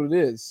mean, it is what it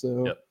is.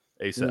 So, yep.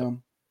 ASAP. You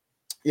know,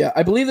 yeah,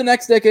 I believe the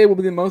next decade will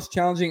be the most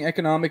challenging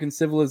economic and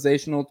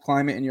civilizational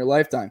climate in your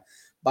lifetime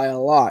by a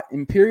lot.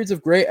 In periods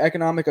of great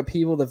economic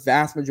upheaval, the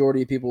vast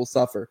majority of people will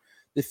suffer.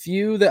 The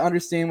few that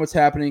understand what's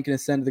happening can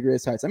ascend to the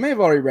greatest heights. I may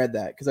have already read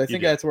that because I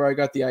think that's where I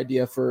got the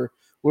idea for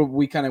where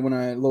we kind of went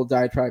on a little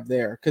diatribe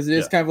there, because it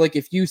is kind of like,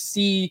 if you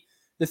see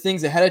the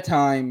things ahead of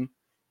time,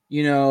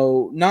 you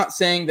know, not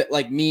saying that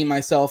like me,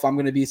 myself, I'm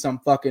going to be I'm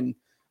going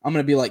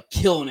to be like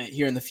killing it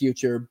here in the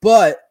future,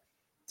 but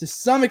to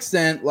some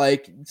extent,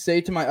 like say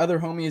to my other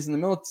homies in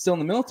the still in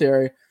the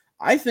military,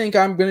 I think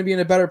I'm going to be in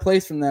a better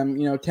place from them,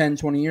 you know, 10,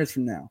 20 years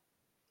from now.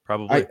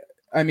 Probably.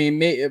 I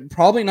mean,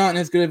 probably not in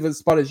as good of a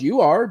spot as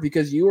you are,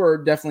 because you are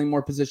definitely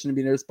more positioned to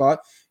be in a spot.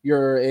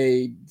 You're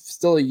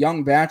still a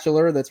young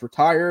bachelor that's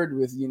retired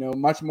with, you know,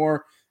 much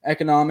more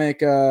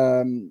economic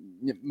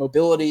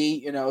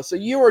mobility, you know, so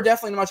you are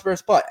definitely in a much better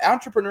spot.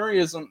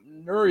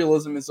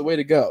 Entrepreneurialism is the way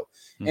to go.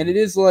 Mm-hmm. And it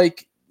is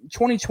like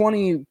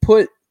 2020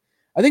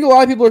 I think a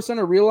lot of people are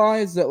starting to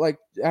realize that, like,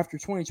 after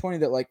 2020,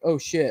 that like, oh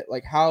shit,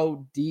 like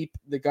how deep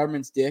the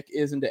government's dick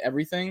is into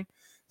everything.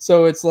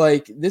 So it's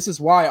like, this is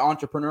why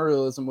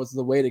entrepreneurialism was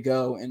the way to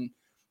go. And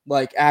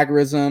like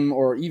agorism,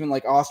 or even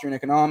like Austrian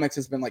economics,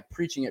 has been like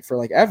preaching it for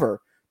like ever.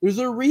 There's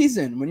a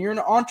reason when you're an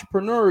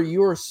entrepreneur,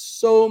 you are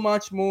so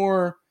much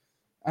more,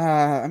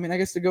 I mean, I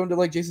guess to go into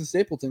like Jason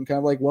Stapleton, kind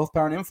of like wealth,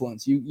 power, and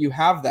influence. You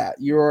have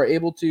that. You are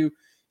able to,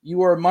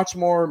 you are much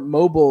more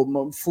mobile,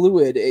 more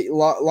fluid, a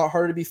lot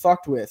harder to be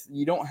fucked with.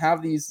 You don't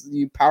have these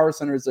power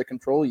centers that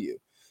control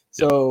you.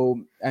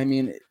 So, I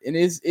mean, it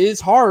is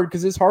hard,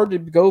 because it's hard to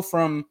go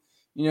from,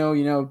 you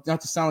know, not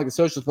to sound like a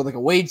socialist, but like a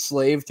wage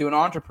slave to an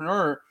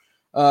entrepreneur.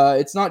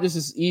 It's not just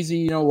this easy,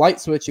 you know,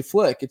 light switch you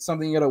flick. It's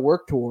something you got to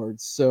work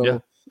towards.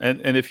 So,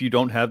 and if you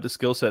don't have the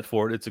skill set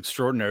for it, it's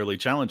extraordinarily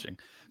challenging.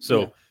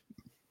 So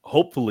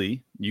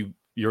hopefully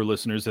your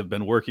listeners have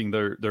been working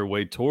their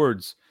way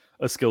towards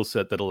a skill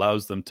set that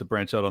allows them to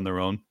branch out on their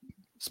own,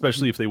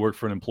 especially if they work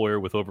for an employer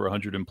with over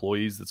 100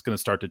 employees that's going to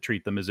start to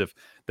treat them as if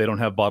they don't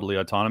have bodily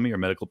autonomy or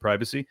medical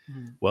privacy.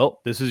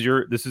 Well, this is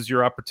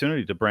your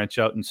opportunity to branch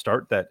out and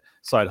start that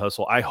side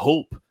hustle. I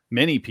hope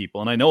many people,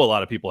 and I know a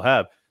lot of people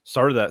have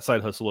started that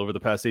side hustle over the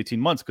past 18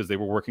 months because they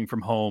were working from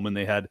home and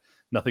they had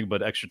nothing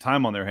but extra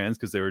time on their hands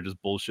because they were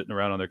just bullshitting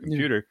around on their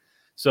computer.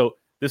 So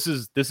this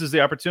is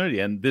the opportunity,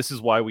 and this is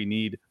why we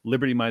need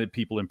liberty-minded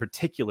people in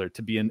particular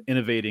to be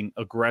innovating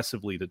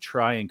aggressively to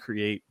try and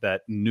create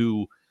that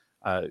new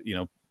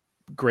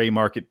gray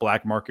market,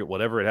 black market,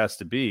 whatever it has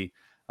to be,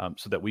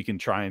 so that we can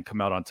try and come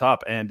out on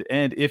top. And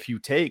if you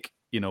take,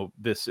 you know,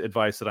 this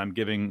advice that I'm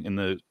giving in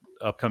the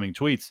upcoming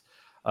tweets,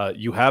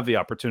 you have the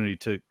opportunity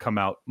to come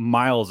out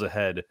miles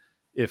ahead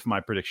if my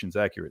prediction's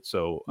accurate.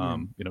 So,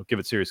 give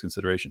it serious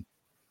consideration.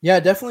 Yeah,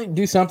 definitely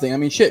do something. I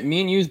mean, shit, me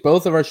and you,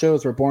 both of our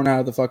shows were born out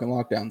of the fucking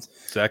lockdowns.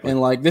 Exactly.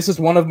 And like, this is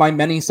one of my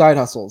many side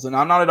hustles. And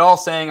I'm not at all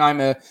saying I'm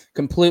a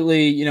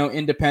completely, you know,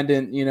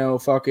 independent, you know,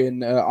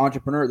 fucking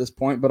entrepreneur at this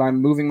point, but I'm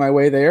moving my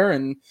way there.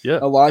 And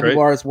a lot of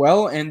people are as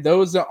well. And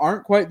those that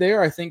aren't quite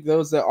there, I think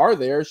those that are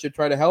there should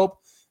try to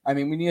help. I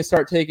mean, we need to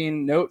start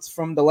taking notes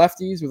from the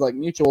lefties with like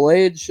mutual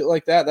aid, shit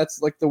like that.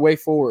 That's like the way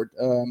forward.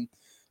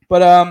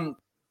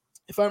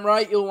 If I'm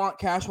right, you'll want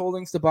cash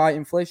holdings to buy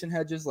inflation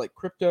hedges like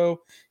crypto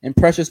and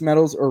precious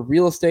metals, or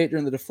real estate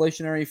during the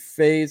deflationary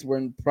phase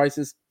when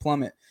prices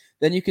plummet.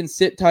 Then you can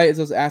sit tight as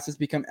those assets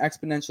become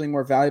exponentially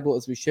more valuable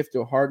as we shift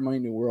to a hard money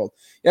new world.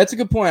 Yeah, that's a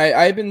good point.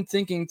 I've been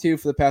thinking too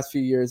for the past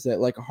few years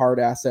that like hard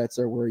assets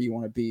are where you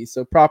want to be.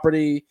 So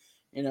property,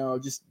 you know,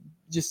 just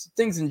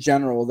things in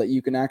general that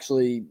you can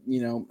actually,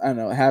 you know, I don't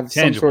know, have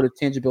tangible. Some sort of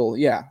tangible.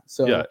 Yeah.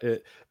 So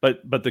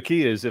but the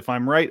key is, if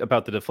I'm right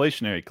about the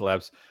deflationary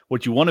collapse,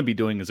 what you want to be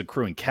doing is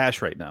accruing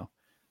cash right now.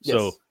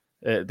 So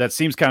that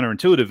seems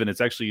counterintuitive, and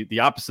it's actually the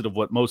opposite of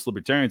what most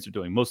libertarians are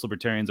doing. Most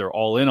libertarians are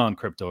all in on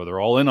crypto, or they're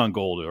all in on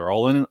gold, or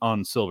all in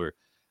on silver.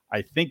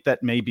 I think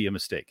that may be a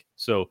mistake.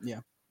 So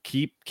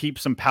keep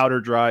some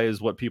powder dry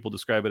is what people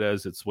describe it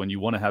as. It's when you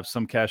want to have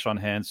some cash on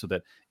hand so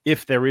that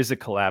if there is a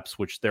collapse,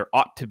 which there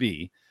ought to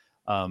be,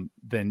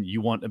 then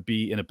you want to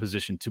be in a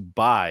position to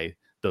buy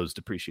those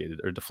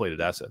depreciated or deflated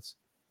assets.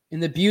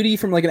 And the beauty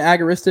from like an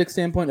agoristic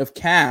standpoint of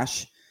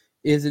cash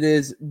is it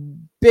is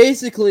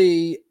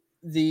basically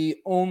the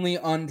only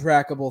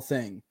untrackable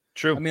thing.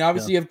 True. I mean,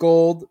 obviously you have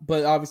gold,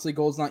 but obviously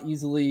gold's not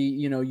easily,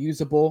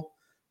 usable.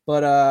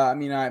 But I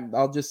mean,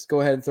 I'll just go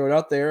ahead and throw it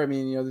out there. I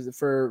mean,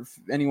 for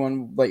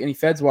anyone, like any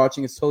feds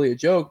watching, it's totally a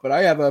joke. But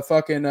I have a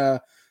fucking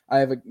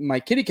my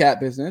kitty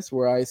cat business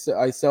where I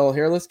sell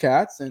hairless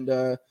cats,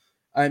 and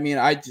I mean,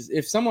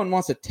 if someone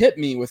wants to tip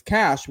me with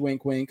cash,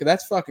 wink, wink,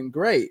 that's fucking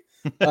great.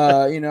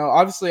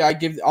 Obviously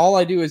all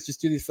I do is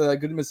just do these for the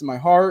goodness of my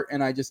heart,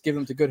 and I just give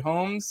them to good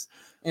homes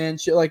and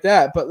shit like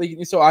that. But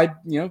so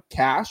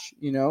cash,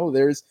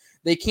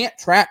 they can't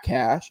track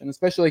cash, and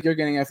especially like you're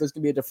getting at, if there's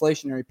gonna be a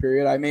deflationary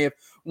period, I may have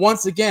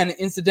once again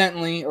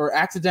incidentally or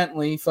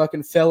accidentally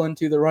fucking fell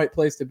into the right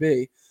place to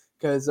be,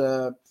 because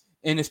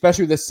and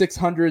especially the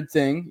 600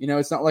 thing,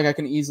 it's not like I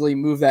can easily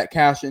move that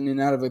cash in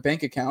and out of a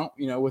bank account,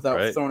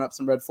 without throwing up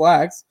some red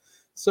flags.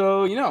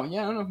 So, I don't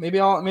know. Maybe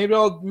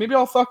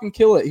I'll fucking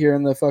kill it here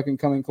in the fucking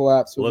coming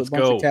collapse with a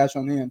bunch of cash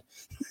on hand.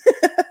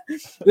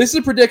 This is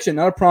a prediction,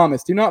 not a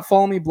promise. Do not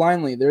follow me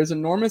blindly. There is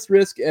enormous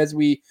risk as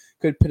we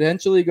could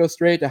potentially go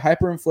straight to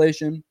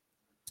hyperinflation,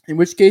 in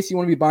which case you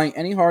want to be buying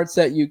any hard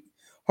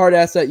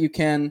asset you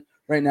can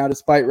right now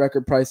despite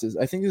record prices.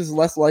 I think this is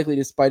less likely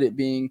despite it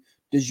being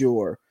de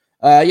jour.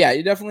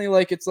 You definitely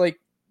it's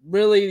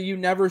really you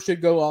never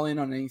should go all in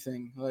on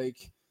anything.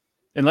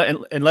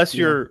 Unless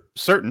you're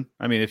certain.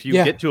 I mean, if you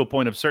get to a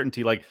point of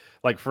certainty, like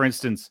for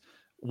instance,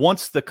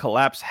 once the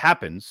collapse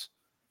happens,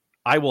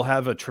 I will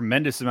have a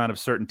tremendous amount of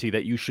certainty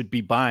that you should be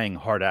buying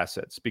hard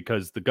assets,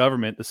 because the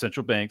government, the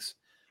central banks,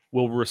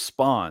 will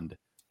respond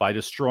by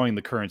destroying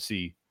the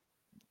currency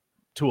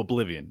to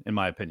oblivion, in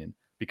my opinion,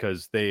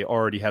 because they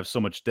already have so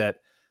much debt.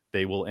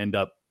 They will end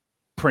up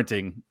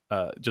printing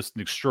just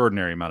an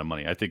extraordinary amount of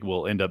money. I think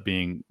will end up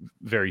being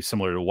very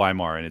similar to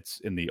Weimar, and it's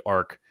in the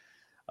arc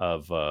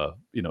of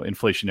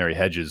inflationary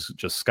hedges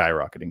just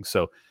skyrocketing.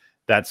 So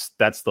that's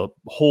the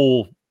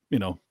whole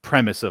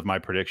premise of my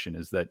prediction,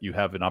 is that you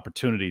have an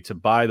opportunity to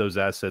buy those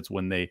assets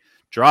when they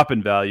drop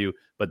in value,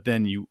 but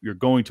then you're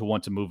going to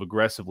want to move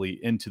aggressively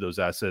into those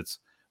assets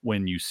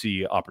when you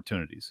see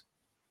opportunities.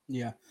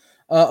 Yeah.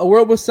 A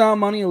world with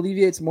sound money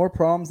alleviates more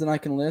problems than I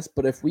can list,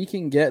 but if we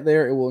can get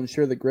there, it will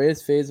ensure the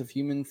greatest phase of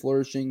human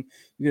flourishing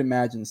you can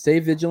imagine. Stay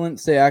vigilant,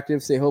 stay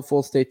active, stay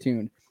hopeful, stay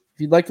tuned. If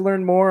you'd like to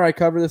learn more, I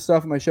cover this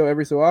stuff in my show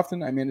every so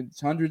often. I made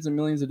hundreds of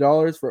millions of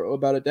dollars for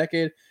about a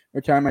decade,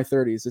 retire in my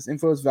 30s. This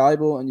info is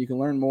valuable, and you can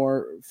learn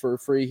more for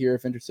free here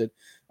if interested.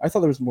 I thought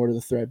there was more to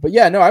the thread. But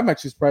yeah, no, I'm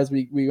actually surprised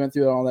we went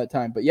through all that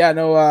time. But yeah,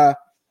 no,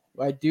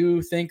 I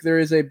do think there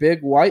is a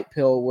big white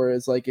pill,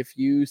 whereas if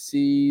you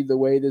see the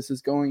way this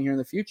is going here in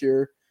the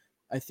future,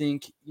 I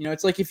think,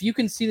 it's like if you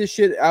can see the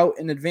shit out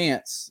in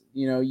advance,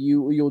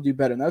 you'll do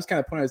better. And that was kind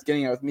of the point I was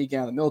getting at with me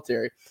getting out of the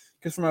military.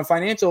 Because from a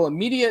financial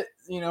immediate,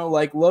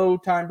 low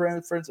time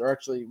preference, or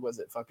actually was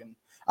it fucking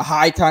a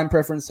high time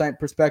preference type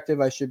perspective,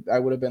 I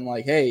would have been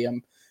like, hey,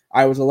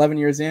 I was 11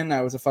 years in,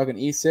 I was a fucking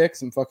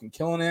E6, I'm fucking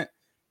killing it.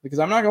 Because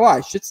I'm not gonna lie,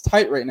 shit's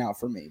tight right now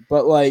for me.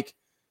 But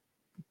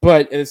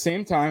at the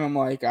same time, I'm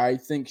like, I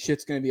think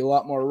shit's gonna be a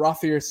lot more rough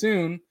here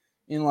soon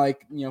in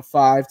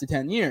 5 to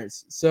 10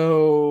 years.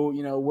 So,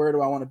 where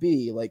do I want to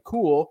be?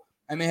 Cool,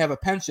 I may have a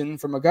pension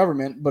from a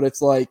government, but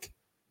it's like,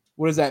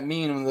 what does that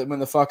mean when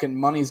the fucking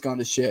money's gone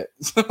to shit?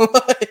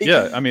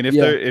 Yeah, I mean,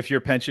 if your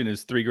pension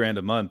is $3,000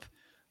 a month,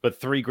 but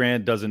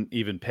 $3,000 doesn't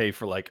even pay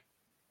for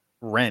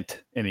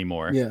rent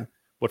anymore. Yeah,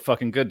 what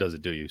fucking good does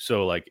it do you?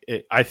 So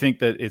I think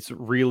that it's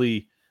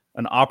really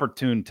an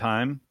opportune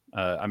time.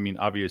 I mean,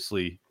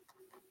 obviously,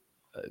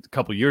 a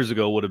couple years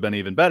ago would have been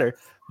even better,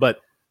 but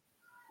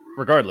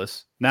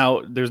regardless,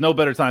 now there's no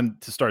better time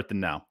to start than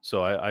now.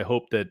 So I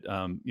hope that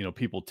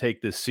people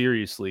take this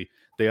seriously.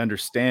 They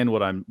understand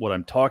what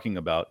I'm talking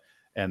about,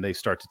 and they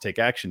start to take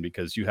action,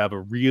 because you have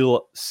a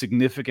real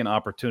significant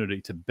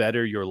opportunity to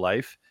better your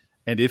life.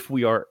 And if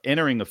we are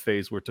entering a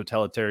phase where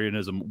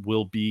totalitarianism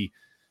will be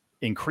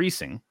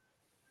increasing,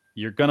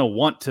 you're going to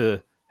want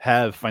to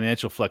have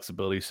financial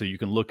flexibility so you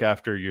can look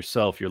after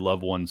yourself, your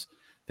loved ones,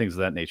 things of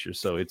that nature.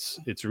 So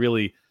it's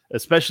really,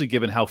 especially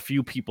given how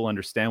few people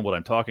understand what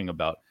I'm talking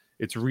about,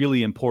 it's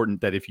really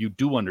important that if you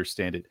do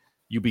understand it,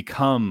 you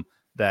become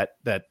that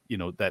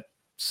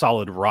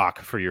solid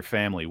rock for your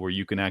family, where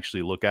you can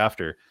actually look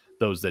after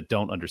those that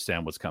don't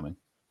understand what's coming.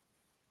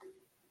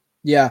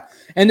 Yeah.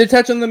 And to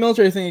touch on the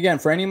military thing again,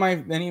 for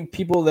any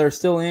people that are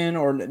still in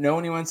or know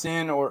anyone's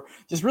in, or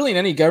just really in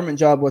any government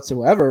job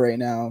whatsoever right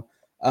now,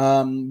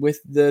 with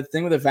the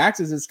thing with the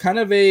vaxes, it's kind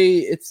of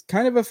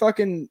a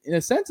fucking, in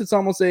a sense, it's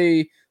almost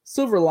a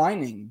silver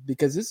lining,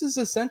 because this is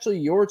essentially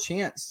your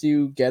chance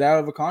to get out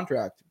of a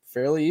contract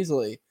fairly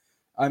easily.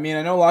 I mean,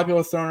 I know a lot of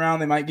people are throwing around,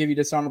 they might give you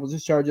dishonorable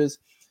discharges.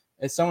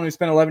 As someone who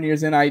spent 11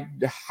 years in, I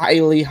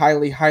highly,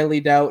 highly, highly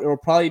doubt it will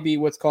probably be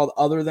what's called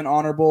other than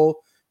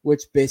honorable,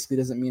 which basically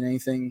doesn't mean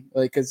anything.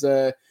 Like, because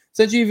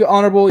essentially you have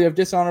honorable, you have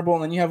dishonorable,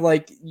 and then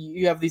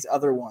you have these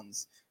other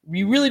ones.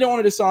 You really don't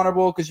want a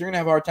dishonorable because you're gonna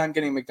have a hard time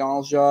getting a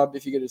McDonald's job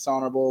if you get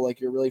dishonorable. Like,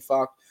 you're really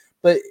fucked.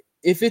 But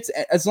if it's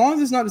as long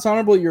as it's not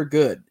dishonorable, you're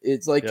good.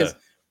 It's like because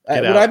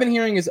what I've been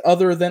hearing is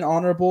other than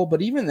honorable,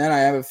 but even then, I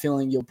have a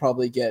feeling you'll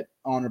probably get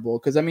honorable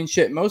because I mean,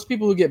 shit, most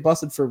people who get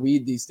busted for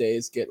weed these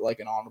days get like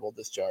an honorable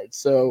discharge.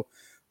 So,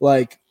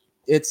 like,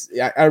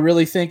 I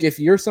really think if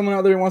you're someone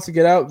out there who wants to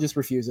get out, just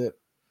refuse it.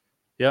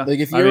 Yeah, like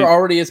if you're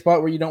already a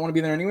spot where you don't want to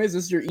be there anyways,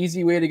 this is your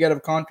easy way to get a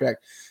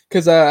contract.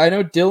 Because I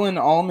know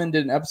Dylan Allman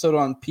did an episode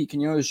on Pete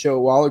Quinones' show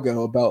a while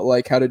ago about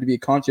like how to be a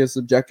conscientious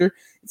objector.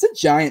 It's a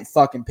giant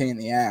fucking pain in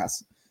the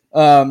ass.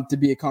 To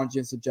be a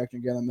conscientious objector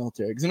and get out of the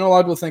military. Because I know a lot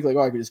of people think like,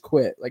 oh, I could just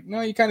quit. Like,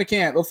 no, you kind of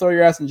can't. They'll throw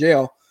your ass in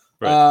jail.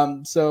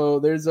 Right. So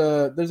there's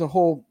a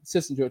whole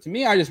system to it. To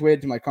me, I just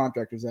waited till my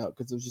contract was out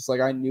because it was just like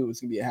I knew it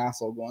was gonna be a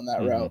hassle going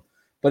that route.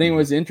 But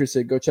anyone's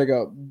interested, go check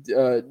out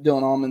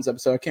Dylan Allman's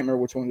episode. I can't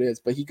remember which one it is,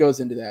 but he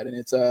goes into that, and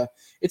it's a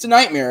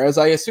nightmare, as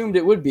I assumed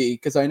it would be,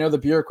 because I know the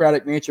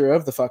bureaucratic nature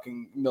of the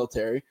fucking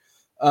military.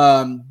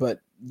 But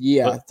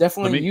yeah,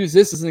 definitely use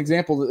this as an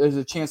example. There's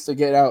a chance to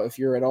get out if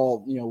you're at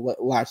all,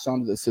 latched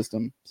onto the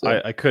system.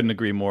 So. I couldn't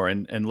agree more.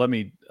 And let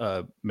me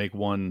make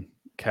one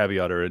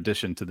caveat or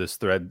addition to this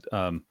thread.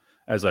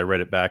 As I read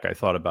it back, I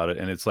thought about it,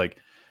 and it's like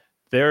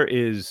there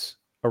is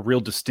a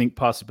real distinct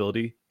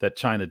possibility that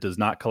China does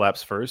not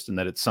collapse first, and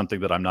that it's something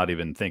that I'm not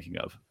even thinking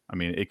of. I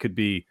mean, it could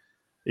be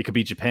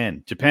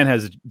Japan. Japan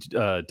has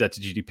a debt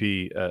to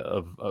GDP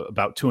of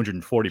about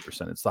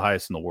 240%. It's the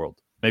highest in the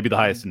world. Maybe the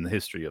highest in the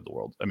history of the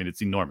world. I mean,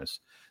 it's enormous.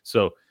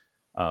 So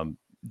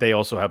they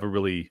also have a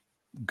really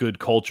good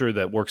culture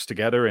that works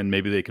together, and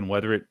maybe they can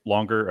weather it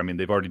longer. I mean,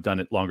 they've already done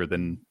it longer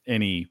than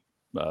any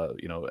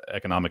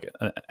economic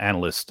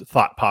analyst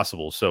thought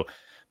possible. So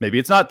maybe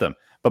it's not them.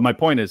 But my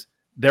point is,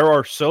 there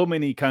are so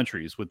many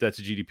countries with debt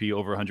to GDP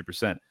over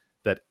 100%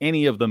 that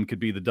any of them could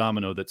be the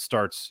domino that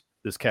starts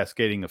this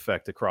cascading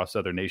effect across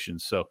other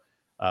nations. So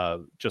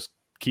just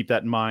keep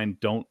that in mind.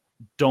 Don't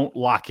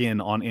lock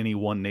in on any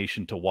one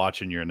nation to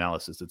watch in your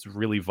analysis. It's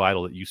really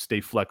vital that you stay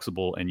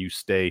flexible and you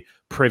stay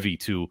privy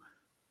to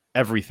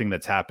everything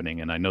that's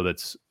happening. And I know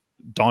that's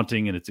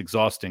daunting and it's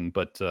exhausting,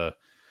 but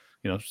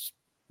just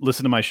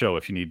listen to my show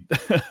if you need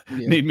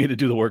need me to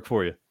do the work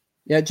for you.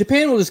 Yeah,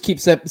 Japan will just keep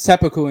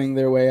seppukuing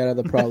their way out of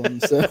the problem.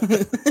 So,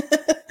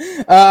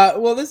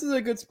 well, this is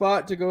a good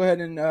spot to go ahead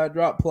and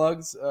drop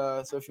plugs.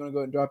 So if you want to go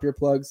ahead and drop your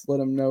plugs, let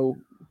them know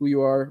who you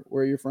are,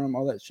 where you're from,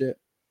 all that shit.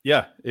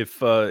 Yeah,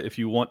 if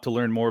you want to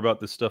learn more about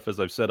this stuff, as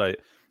I've said, I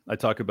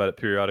talk about it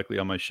periodically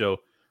on my show.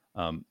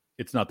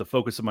 It's not the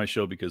focus of my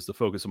show because the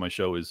focus of my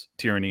show is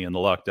tyranny and the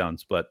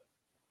lockdowns. But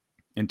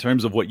in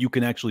terms of what you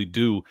can actually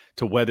do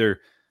to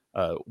weather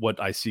what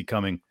I see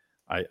coming,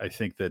 I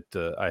think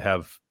that I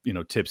have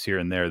tips here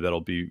and there that'll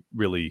be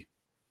really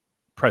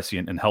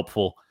prescient and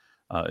helpful.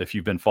 If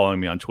you've been following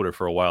me on Twitter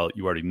for a while,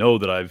 you already know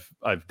that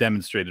I've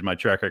demonstrated my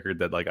track record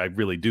that like I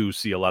really do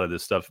see a lot of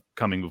this stuff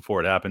coming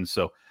before it happens.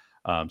 So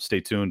stay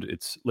tuned.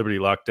 It's Liberty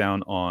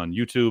Lockdown on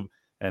YouTube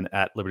and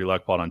at Liberty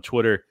Lockpod on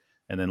Twitter,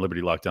 and then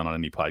Liberty Lockdown on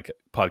any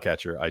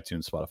podcatcher,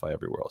 iTunes, Spotify,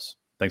 everywhere else.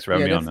 Thanks for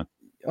having me on, man.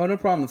 Oh, no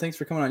problem. Thanks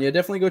for coming on. Yeah,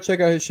 definitely go check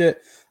out his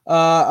shit.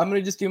 I'm going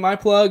to just do my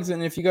plugs,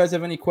 and if you guys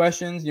have any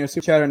questions,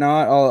 super chat or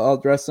not, I'll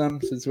address them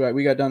since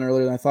we got done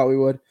earlier than I thought we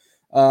would.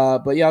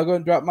 But yeah, I'll go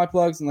and drop my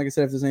plugs, and like I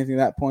said, if there's anything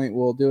at that point,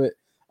 we'll do it.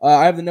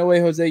 I have the No Way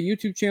Jose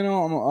YouTube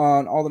channel. I'm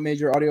on all the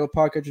major audio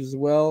podcatchers as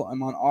well.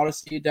 I'm on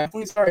Odyssey.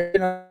 Definitely sorry,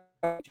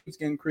 it's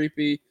getting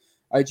creepy.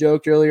 I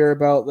joked earlier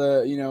about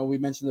we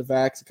mentioned the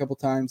vax a couple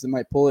times. It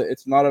might pull it.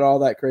 It's not at all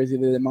that crazy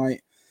that it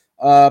might.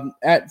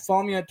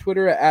 Follow me on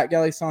Twitter at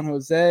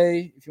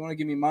GallySanJose. If you want to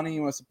give me money,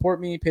 you want to support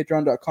me,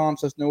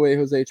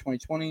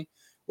 patreon.com/NoWayJose2020.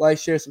 Like,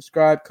 share,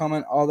 subscribe,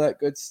 comment, all that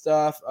good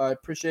stuff. I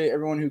appreciate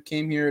everyone who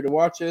came here to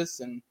watch us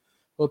and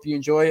hope you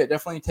enjoy it.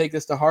 Definitely take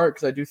this to heart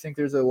because I do think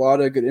there's a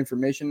lot of good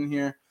information in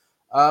here.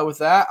 With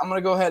that, I'm going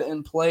to go ahead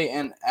and play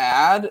an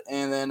ad.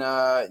 And then,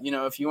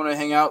 if you want to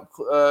hang out,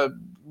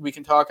 we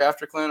can talk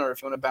after Clint, or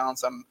if you want to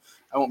bounce,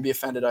 I won't be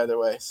offended either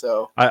way.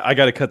 So I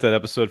got to cut that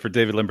episode for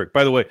David Limbrick.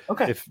 By the way,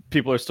 if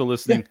people are still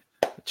listening,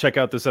 check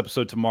out this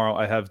episode tomorrow.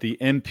 I have the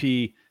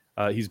MP.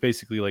 He's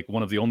basically like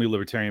one of the only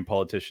libertarian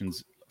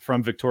politicians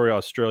from Victoria,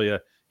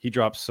 Australia. He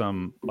drops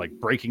some like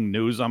breaking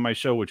news on my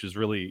show, which is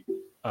really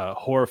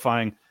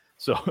horrifying.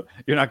 So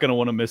you're not going to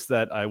want to miss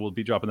that. I will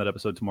be dropping that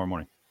episode tomorrow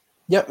morning.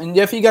 Yep, and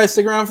if you guys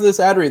stick around for this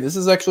ad read, this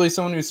is actually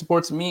someone who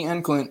supports me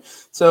and Clint.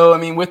 So, I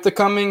mean, with the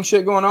coming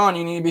shit going on,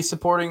 you need to be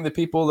supporting the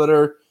people that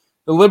are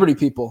the Liberty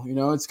people.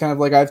 It's kind of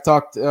like I've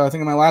talked, I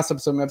think in my last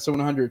episode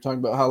 100, talking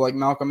about how like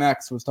Malcolm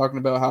X was talking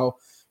about how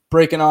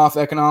breaking off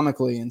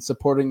economically and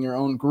supporting your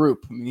own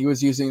group. I mean, he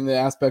was using the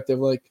aspect of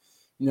like,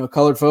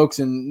 colored folks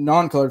and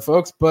non-colored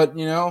folks, but,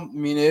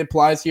 it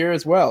applies here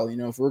as well.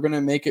 If we're going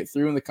to make it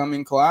through in the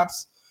coming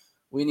collapse,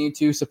 we need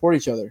to support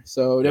each other.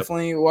 So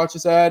definitely watch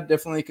this ad.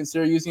 Definitely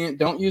consider using it.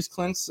 Don't use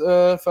Clint's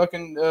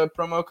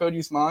promo code.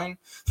 Use mine.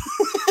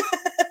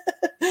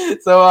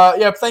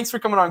 So, thanks for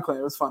coming on, Clint.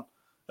 It was fun.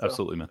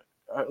 Absolutely, man.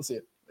 All right, let's see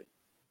it.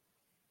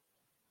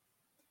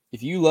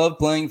 If you love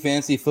playing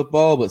fantasy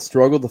football but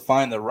struggle to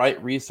find the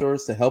right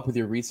resource to help with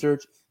your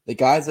research, the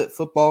guys at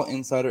Football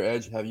Insider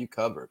Edge have you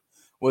covered.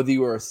 Whether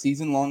you are a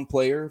season-long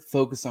player,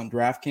 focused on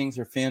DraftKings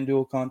or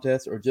FanDuel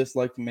contests, or just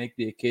like to make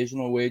the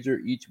occasional wager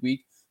each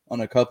week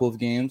on a couple of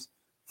games,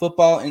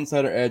 Football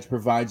Insider Edge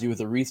provides you with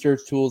the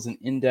research tools and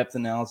in-depth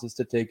analysis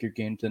to take your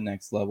game to the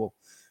next level.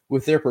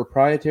 With their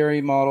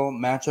proprietary model,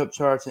 matchup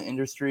charts, and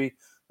industry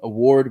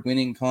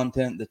award-winning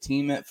content, the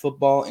team at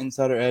Football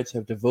Insider Edge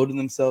have devoted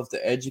themselves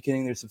to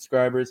educating their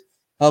subscribers,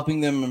 helping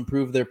them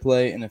improve their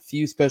play, and a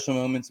few special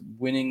moments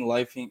winning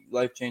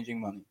life-changing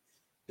money.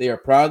 They are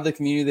proud of the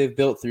community they've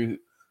built through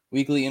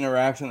weekly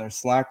interaction on their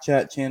Slack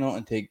chat channel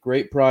and take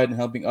great pride in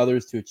helping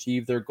others to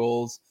achieve their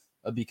goals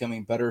of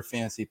becoming better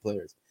fantasy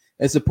players.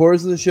 As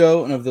supporters of the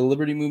show and of the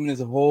Liberty Movement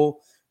as a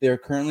whole, they are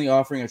currently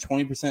offering a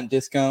 20%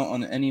 discount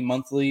on any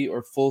monthly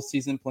or full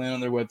season plan on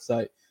their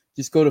website.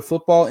 Just go to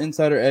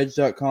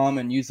footballinsideredge.com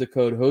and use the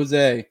code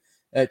Jose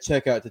at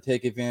checkout to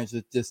take advantage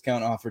of the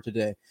discount offer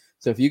today.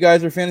 So if you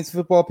guys are fantasy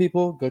football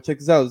people, go check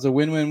this out. It's a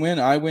win-win-win.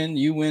 I win,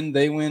 you win,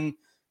 they win.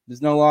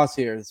 There's no loss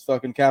here. It's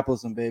fucking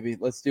capitalism, baby.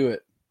 Let's do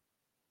it.